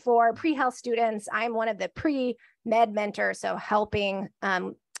for pre-health students. I'm one of the pre-med mentors, so helping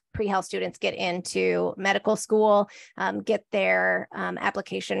pre-health students get into medical school, get their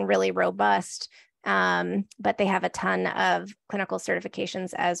application really robust, but they have a ton of clinical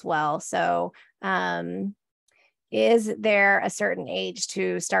certifications as well. So is there a certain age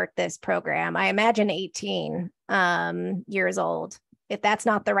to start this program? I imagine 18. years old. If that's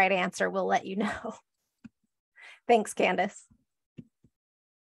not the right answer, we'll let you know. Thanks, Candace.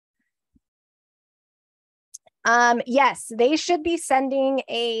 Yes, they should be sending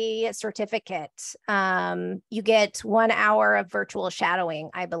a certificate. You get 1 hour of virtual shadowing,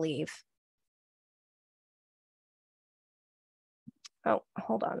 I believe. Oh,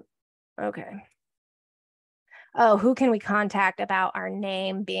 hold on. Okay. Oh, who can we contact about our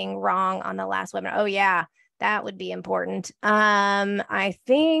name being wrong on the last webinar? Oh, yeah, that would be important. I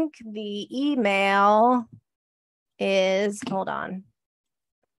think the email is, hold on.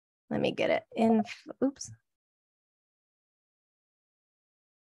 Let me get it in. Oops.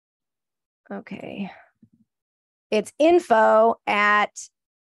 Okay. It's info at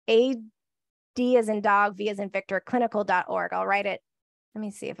AD as in dog, V as in Victor, clinical.org. I'll write it. Let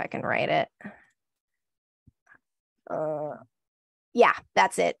me see if I can write it. Yeah,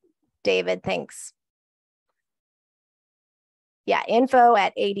 that's it. David, thanks. Yeah, info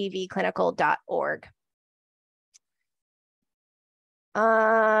at advclinical.org.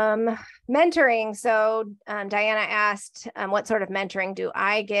 Mentoring. So Diana asked, what sort of mentoring do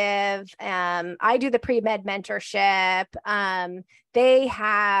I give? I do the pre-med mentorship. They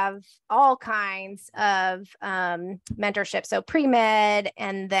have all kinds of mentorship. So pre-med,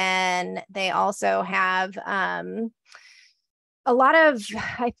 and then they also have a lot of,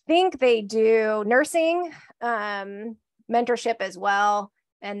 I think they do nursing mentorship as well.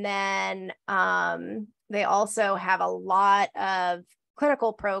 And then they also have a lot of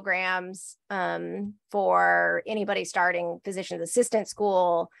clinical programs for anybody starting physician's assistant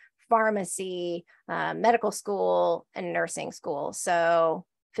school, pharmacy, medical school, and nursing school. So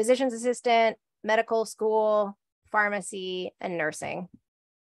physician's assistant, medical school, pharmacy, and nursing.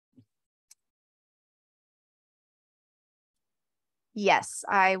 Yes,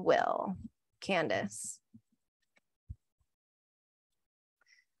 I will, Candace.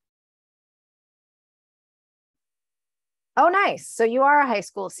 Oh, nice. So you are a high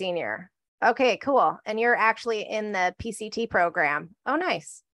school senior. Okay, cool. And you're actually in the PCT program. Oh,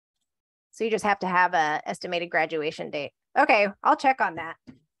 nice. So you just have to have a estimated graduation date. Okay, I'll check on that.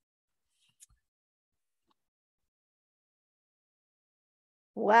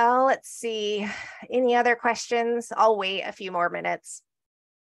 Well, let's see. Any other questions? I'll wait a few more minutes.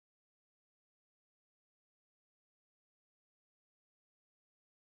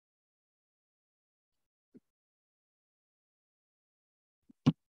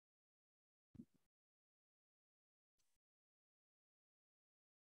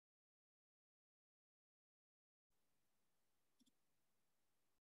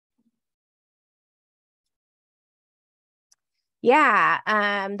 Yeah,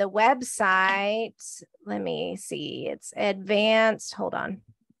 the website, let me see, it's advanced, hold on.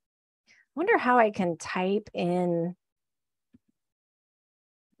 I wonder how I can type in,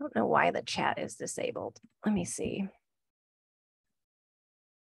 I don't know why the chat is disabled. Let me see.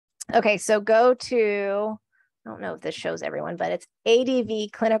 Okay, so go to, I don't know if this shows everyone, but it's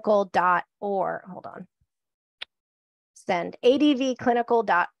advclinical.org. Hold on. Send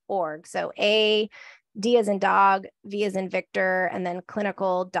advclinical.org. So D as in dog, V as in Victor, and then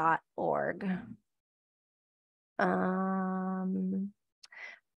clinical.org.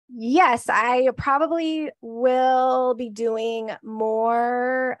 Yes, I probably will be doing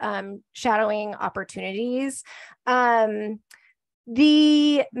more shadowing opportunities. The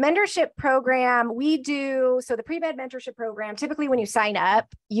mentorship program we do, so the pre-med mentorship program, typically when you sign up,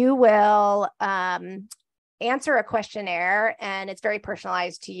 you will answer a questionnaire and it's very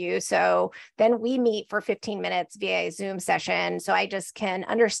personalized to you. So then we meet for 15 minutes via a Zoom session. So I just can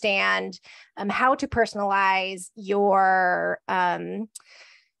understand how to personalize your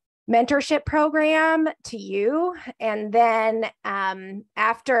mentorship program to you. And then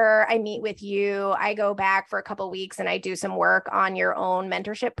after I meet with you, I go back for a couple of weeks and I do some work on your own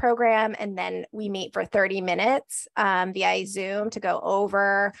mentorship program. And then we meet for 30 minutes via Zoom to go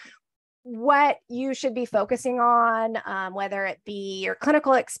over what you should be focusing on, whether it be your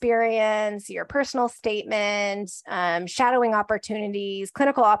clinical experience, your personal statements, shadowing opportunities,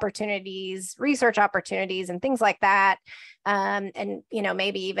 clinical opportunities, research opportunities, and things like that. And, you know,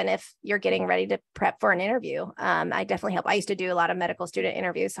 maybe even if you're getting ready to prep for an interview, I definitely help. I used to do a lot of medical student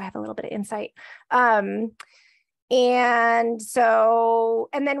interviews, so I have a little bit of insight. And so,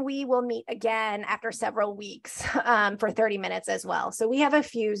 and then we will meet again after several weeks for 30 minutes as well. So we have a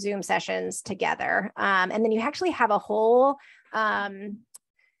few Zoom sessions together. And then you actually have a whole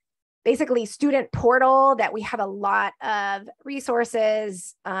basically student portal that we have a lot of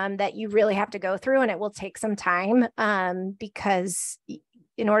resources that you really have to go through, and it will take some time because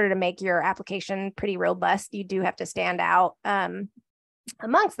in order to make your application pretty robust, you do have to stand out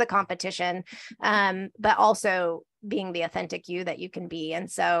amongst the competition, but also being the authentic you that you can be.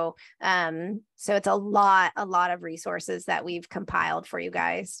 And so, so it's a lot of resources that we've compiled for you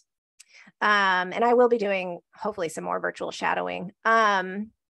guys. And I will be doing hopefully some more virtual shadowing.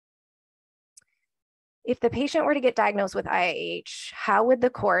 If the patient were to get diagnosed with IIH, how would the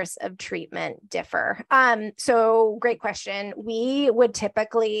course of treatment differ? So great question. We would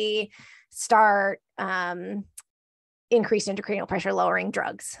typically start increased intracranial pressure lowering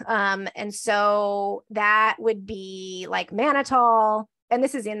drugs. And so that would be like mannitol, and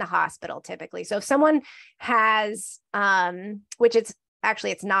this is in the hospital typically. So if someone has, which it's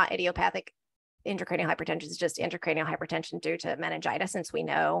not idiopathic intracranial hypertension, it's just intracranial hypertension due to meningitis, since we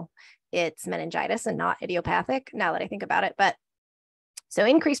know it's meningitis and not idiopathic now that I think about it. But so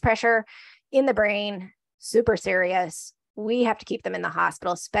increased pressure in the brain, super serious. We have to keep them in the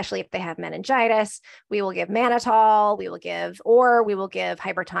hospital, especially if they have meningitis. We will give mannitol, we will give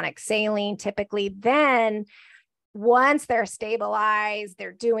hypertonic saline typically. Then once they're stabilized,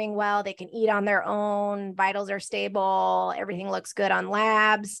 they're doing well, they can eat on their own, vitals are stable, everything looks good on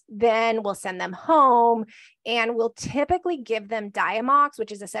labs, then we'll send them home and we'll typically give them Diamox,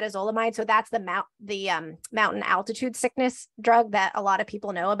 which is acetazolamide. So that's the mountain altitude sickness drug that a lot of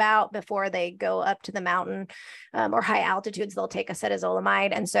people know about before they go up to the mountain or high altitudes, they'll take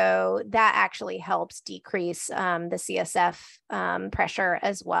acetazolamide. And so that actually helps decrease the CSF pressure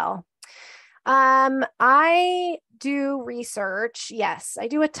as well. I do research. Yes, I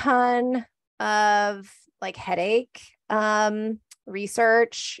do a ton of like headache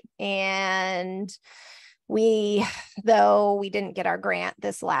research, and though we didn't get our grant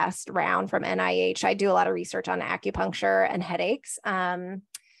this last round from NIH, I do a lot of research on acupuncture and headaches.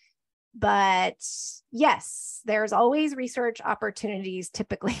 But yes, there's always research opportunities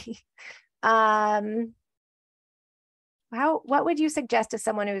typically. What would you suggest to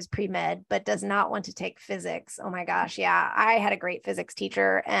someone who is pre-med but does not want to take physics? Oh my gosh, yeah, I had a great physics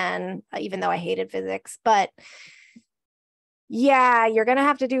teacher, and even though I hated physics, but yeah, you're gonna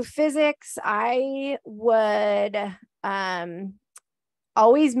have to do physics. I would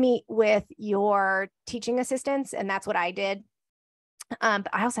always meet with your teaching assistants, and that's what I did. But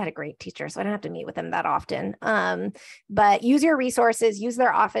I also had a great teacher, so I don't have to meet with them that often. But use your resources, use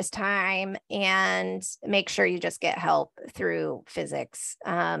their office time, and make sure you just get help through physics.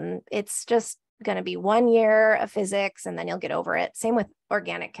 It's just going to be 1 year of physics, and then you'll get over it. Same with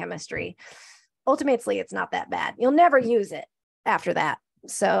organic chemistry. Ultimately, it's not that bad. You'll never use it after that.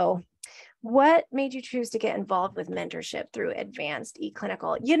 So what made you choose to get involved with mentorship through advanced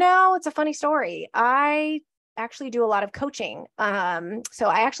eClinical? It's a funny story. I actually do a lot of coaching. So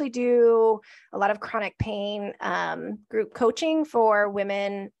I actually do a lot of chronic pain group coaching for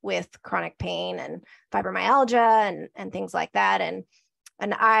women with chronic pain and fibromyalgia and things like that. And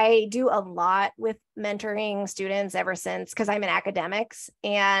I do a lot with mentoring students ever since, because I'm in academics.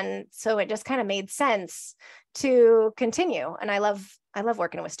 And so it just kind of made sense to continue. And I love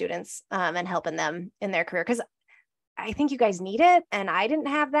working with students and helping them in their career, because I think you guys need it. And I didn't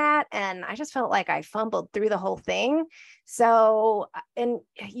have that. And I just felt like I fumbled through the whole thing. So, and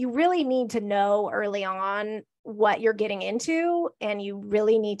you really need to know early on what you're getting into. And you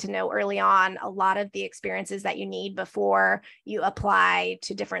really need to know early on a lot of the experiences that you need before you apply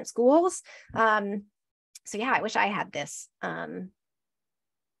to different schools. So yeah, I wish I had this. I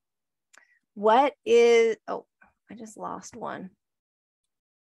just lost one.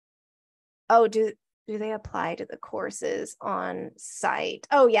 Oh, do they apply to the courses on site?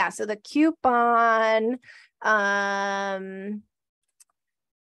 Oh yeah, so the coupon,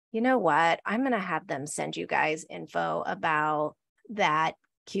 you know what? I'm going to have them send you guys info about that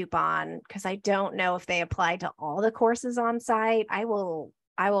coupon, because I don't know if they apply to all the courses on site. I will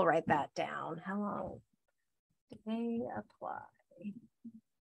write that down. How long do they apply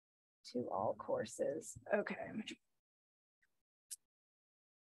to all courses? Okay.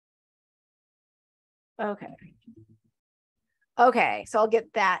 Okay, so I'll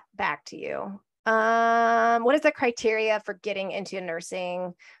get that back to you. What is the criteria for getting into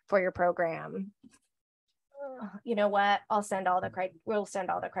nursing for your program? You know what? We'll send all the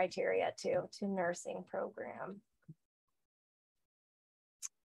criteria to nursing program.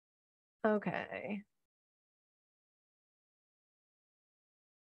 Okay.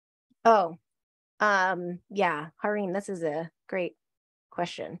 Oh, yeah, Hareen, this is a great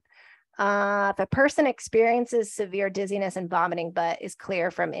question. If a person experiences severe dizziness and vomiting, but is clear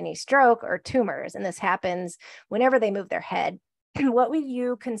from any stroke or tumors, and this happens whenever they move their head, what would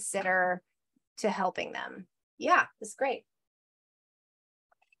you consider to helping them? Yeah, this is great.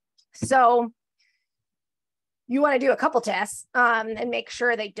 So you want to do a couple tests and make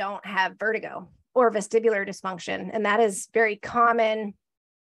sure they don't have vertigo or vestibular dysfunction. And that is very common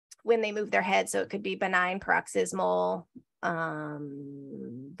when they move their head. So it could be benign paroxysmal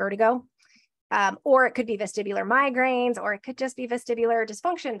vertigo, or it could be vestibular migraines, or it could just be vestibular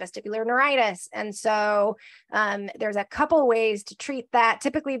dysfunction, vestibular neuritis. And so there's a couple ways to treat that.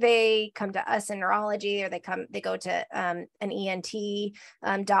 Typically they come to us in neurology, or they go to an ENT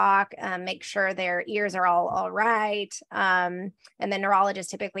doc, make sure their ears are all right. And then neurologists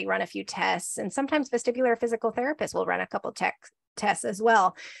typically run a few tests, and sometimes vestibular physical therapists will run a couple tests as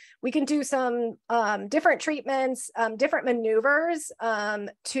well. We can do some different treatments, different maneuvers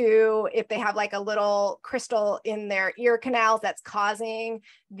to, if they have like a little crystal in their ear canals that's causing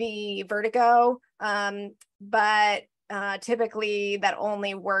the vertigo. But typically that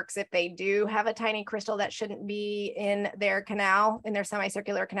only works if they do have a tiny crystal that shouldn't be in their canal, in their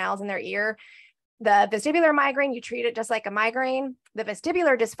semicircular canals in their ear. The vestibular migraine, you treat it just like a migraine. The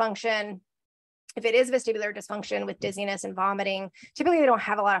vestibular dysfunction, if it is vestibular dysfunction with dizziness and vomiting, typically they don't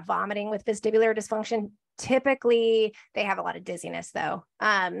have a lot of vomiting with vestibular dysfunction. Typically they have a lot of dizziness though.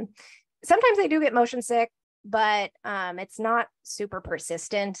 Sometimes they do get motion sick, but it's not super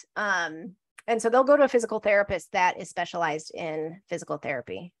persistent. And so they'll go to a physical therapist that is specialized in physical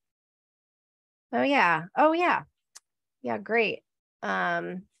therapy. Oh yeah. Oh yeah. Yeah, great.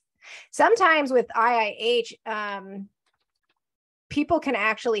 Sometimes with IIH, people can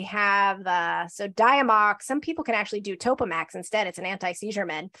actually have, so Diamox, some people can actually do Topamax instead. It's an anti-seizure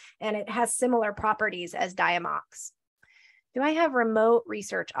med, and it has similar properties as Diamox. Do I have remote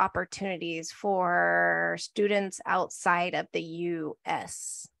research opportunities for students outside of the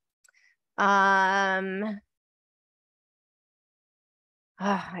US? I'd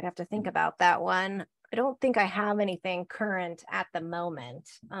have to think about that one. I don't think I have anything current at the moment.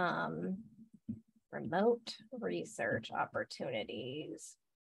 Remote research opportunities.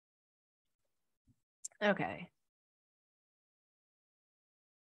 Okay.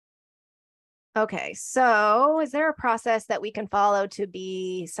 Okay, so is there a process that we can follow to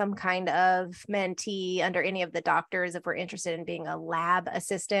be some kind of mentee under any of the doctors if we're interested in being a lab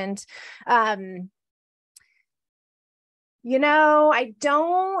assistant? You know, I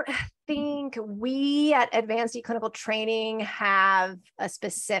don't think we at Advanced eClinical Training have a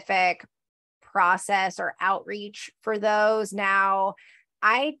specific process or outreach for those. Now,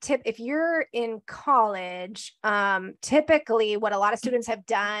 if you're in college, typically what a lot of students have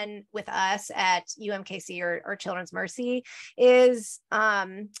done with us at UMKC or Children's Mercy is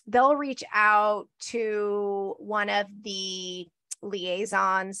they'll reach out to one of the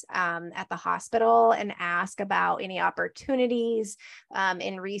liaisons at the hospital and ask about any opportunities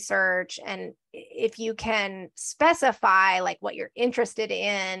in research. And if you can specify like what you're interested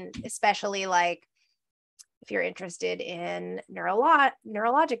in, especially like if you're interested in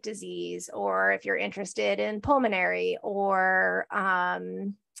neurologic disease, or if you're interested in pulmonary or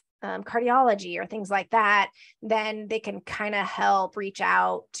cardiology or things like that, then they can kind of help reach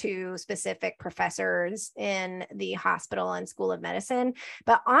out to specific professors in the hospital and School of Medicine.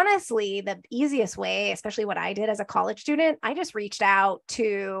 But honestly, the easiest way, especially what I did as a college student, I just reached out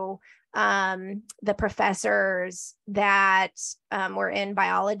to the professors that were in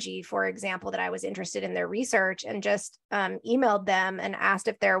biology, for example, that I was interested in their research, and just emailed them and asked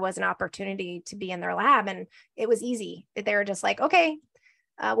if there was an opportunity to be in their lab. And it was easy. They were just like, okay,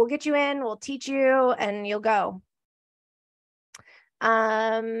 we'll get you in, we'll teach you, and you'll go.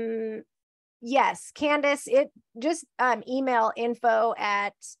 Yes, Candace, just email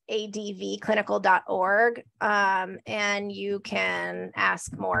info@advclinical.org, and you can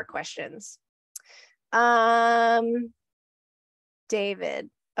ask more questions. David,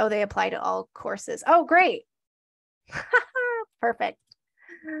 oh, they apply to all courses. Oh, great. Perfect.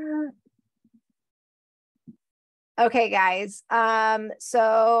 Okay, guys.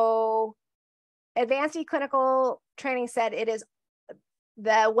 So Advanced eClinical Training said it is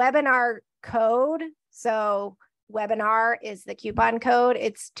the webinar code. So webinar is the coupon code.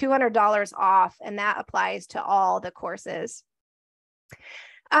 It's $200 off, and that applies to all the courses.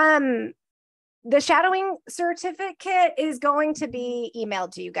 The shadowing certificate is going to be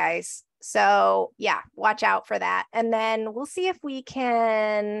emailed to you guys. So yeah, watch out for that. And then we'll see if we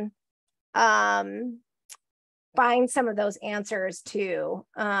can find some of those answers too,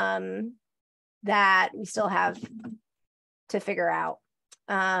 that we still have to figure out.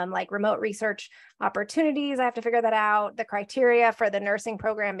 Like remote research opportunities, I have to figure that out. The criteria for the nursing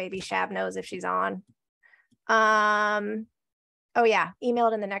program, maybe Shab knows if she's on. Oh yeah,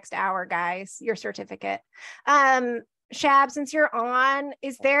 emailed in the next hour, guys, your certificate. Shab, since you're on,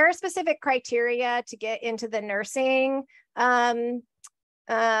 is there specific criteria to get into the nursing program,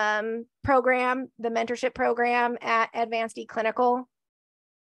 the mentorship program at Advanced eClinical?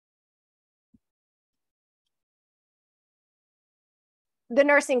 The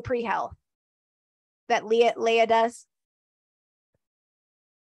nursing pre-health that Leah does.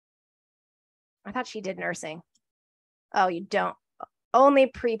 I thought she did nursing. Oh, you don't. Only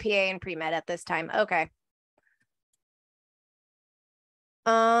pre-PA and pre-med at this time. Okay.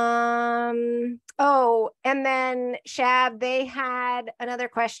 Oh, and then Shab, they had another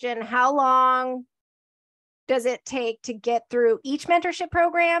question. How long does it take to get through each mentorship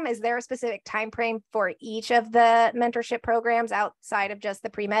program? Is there a specific time frame for each of the mentorship programs outside of just the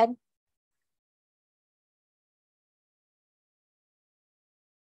pre-med?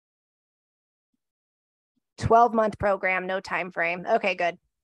 $12-month program, no time frame. Okay, good.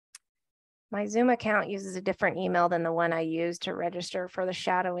 My Zoom account uses a different email than the one I used to register for the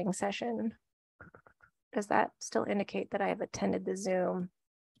shadowing session. Does that still indicate that I have attended the Zoom?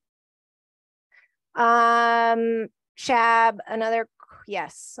 Shab, another,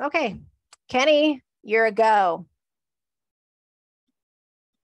 yes. Okay. Kenny, you're a go.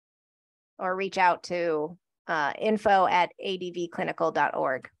 Or reach out to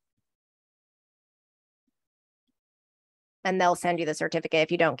info@advclinical.org. And they'll send you the certificate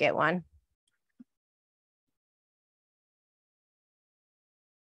if you don't get one.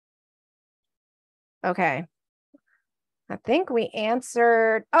 Okay. I think we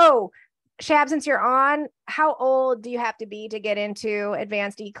answered. Oh, Shab, since you're on, how old do you have to be to get into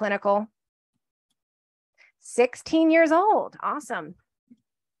Advanced eClinical? 16 years old. Awesome.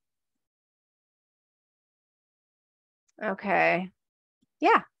 Okay.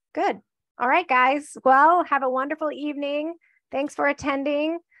 Yeah, good. All right, guys. Well, have a wonderful evening. Thanks for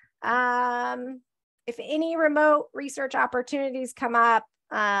attending. If any remote research opportunities come up,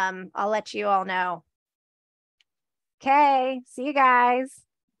 I'll let you all know. Okay. See you guys.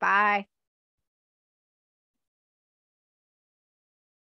 Bye.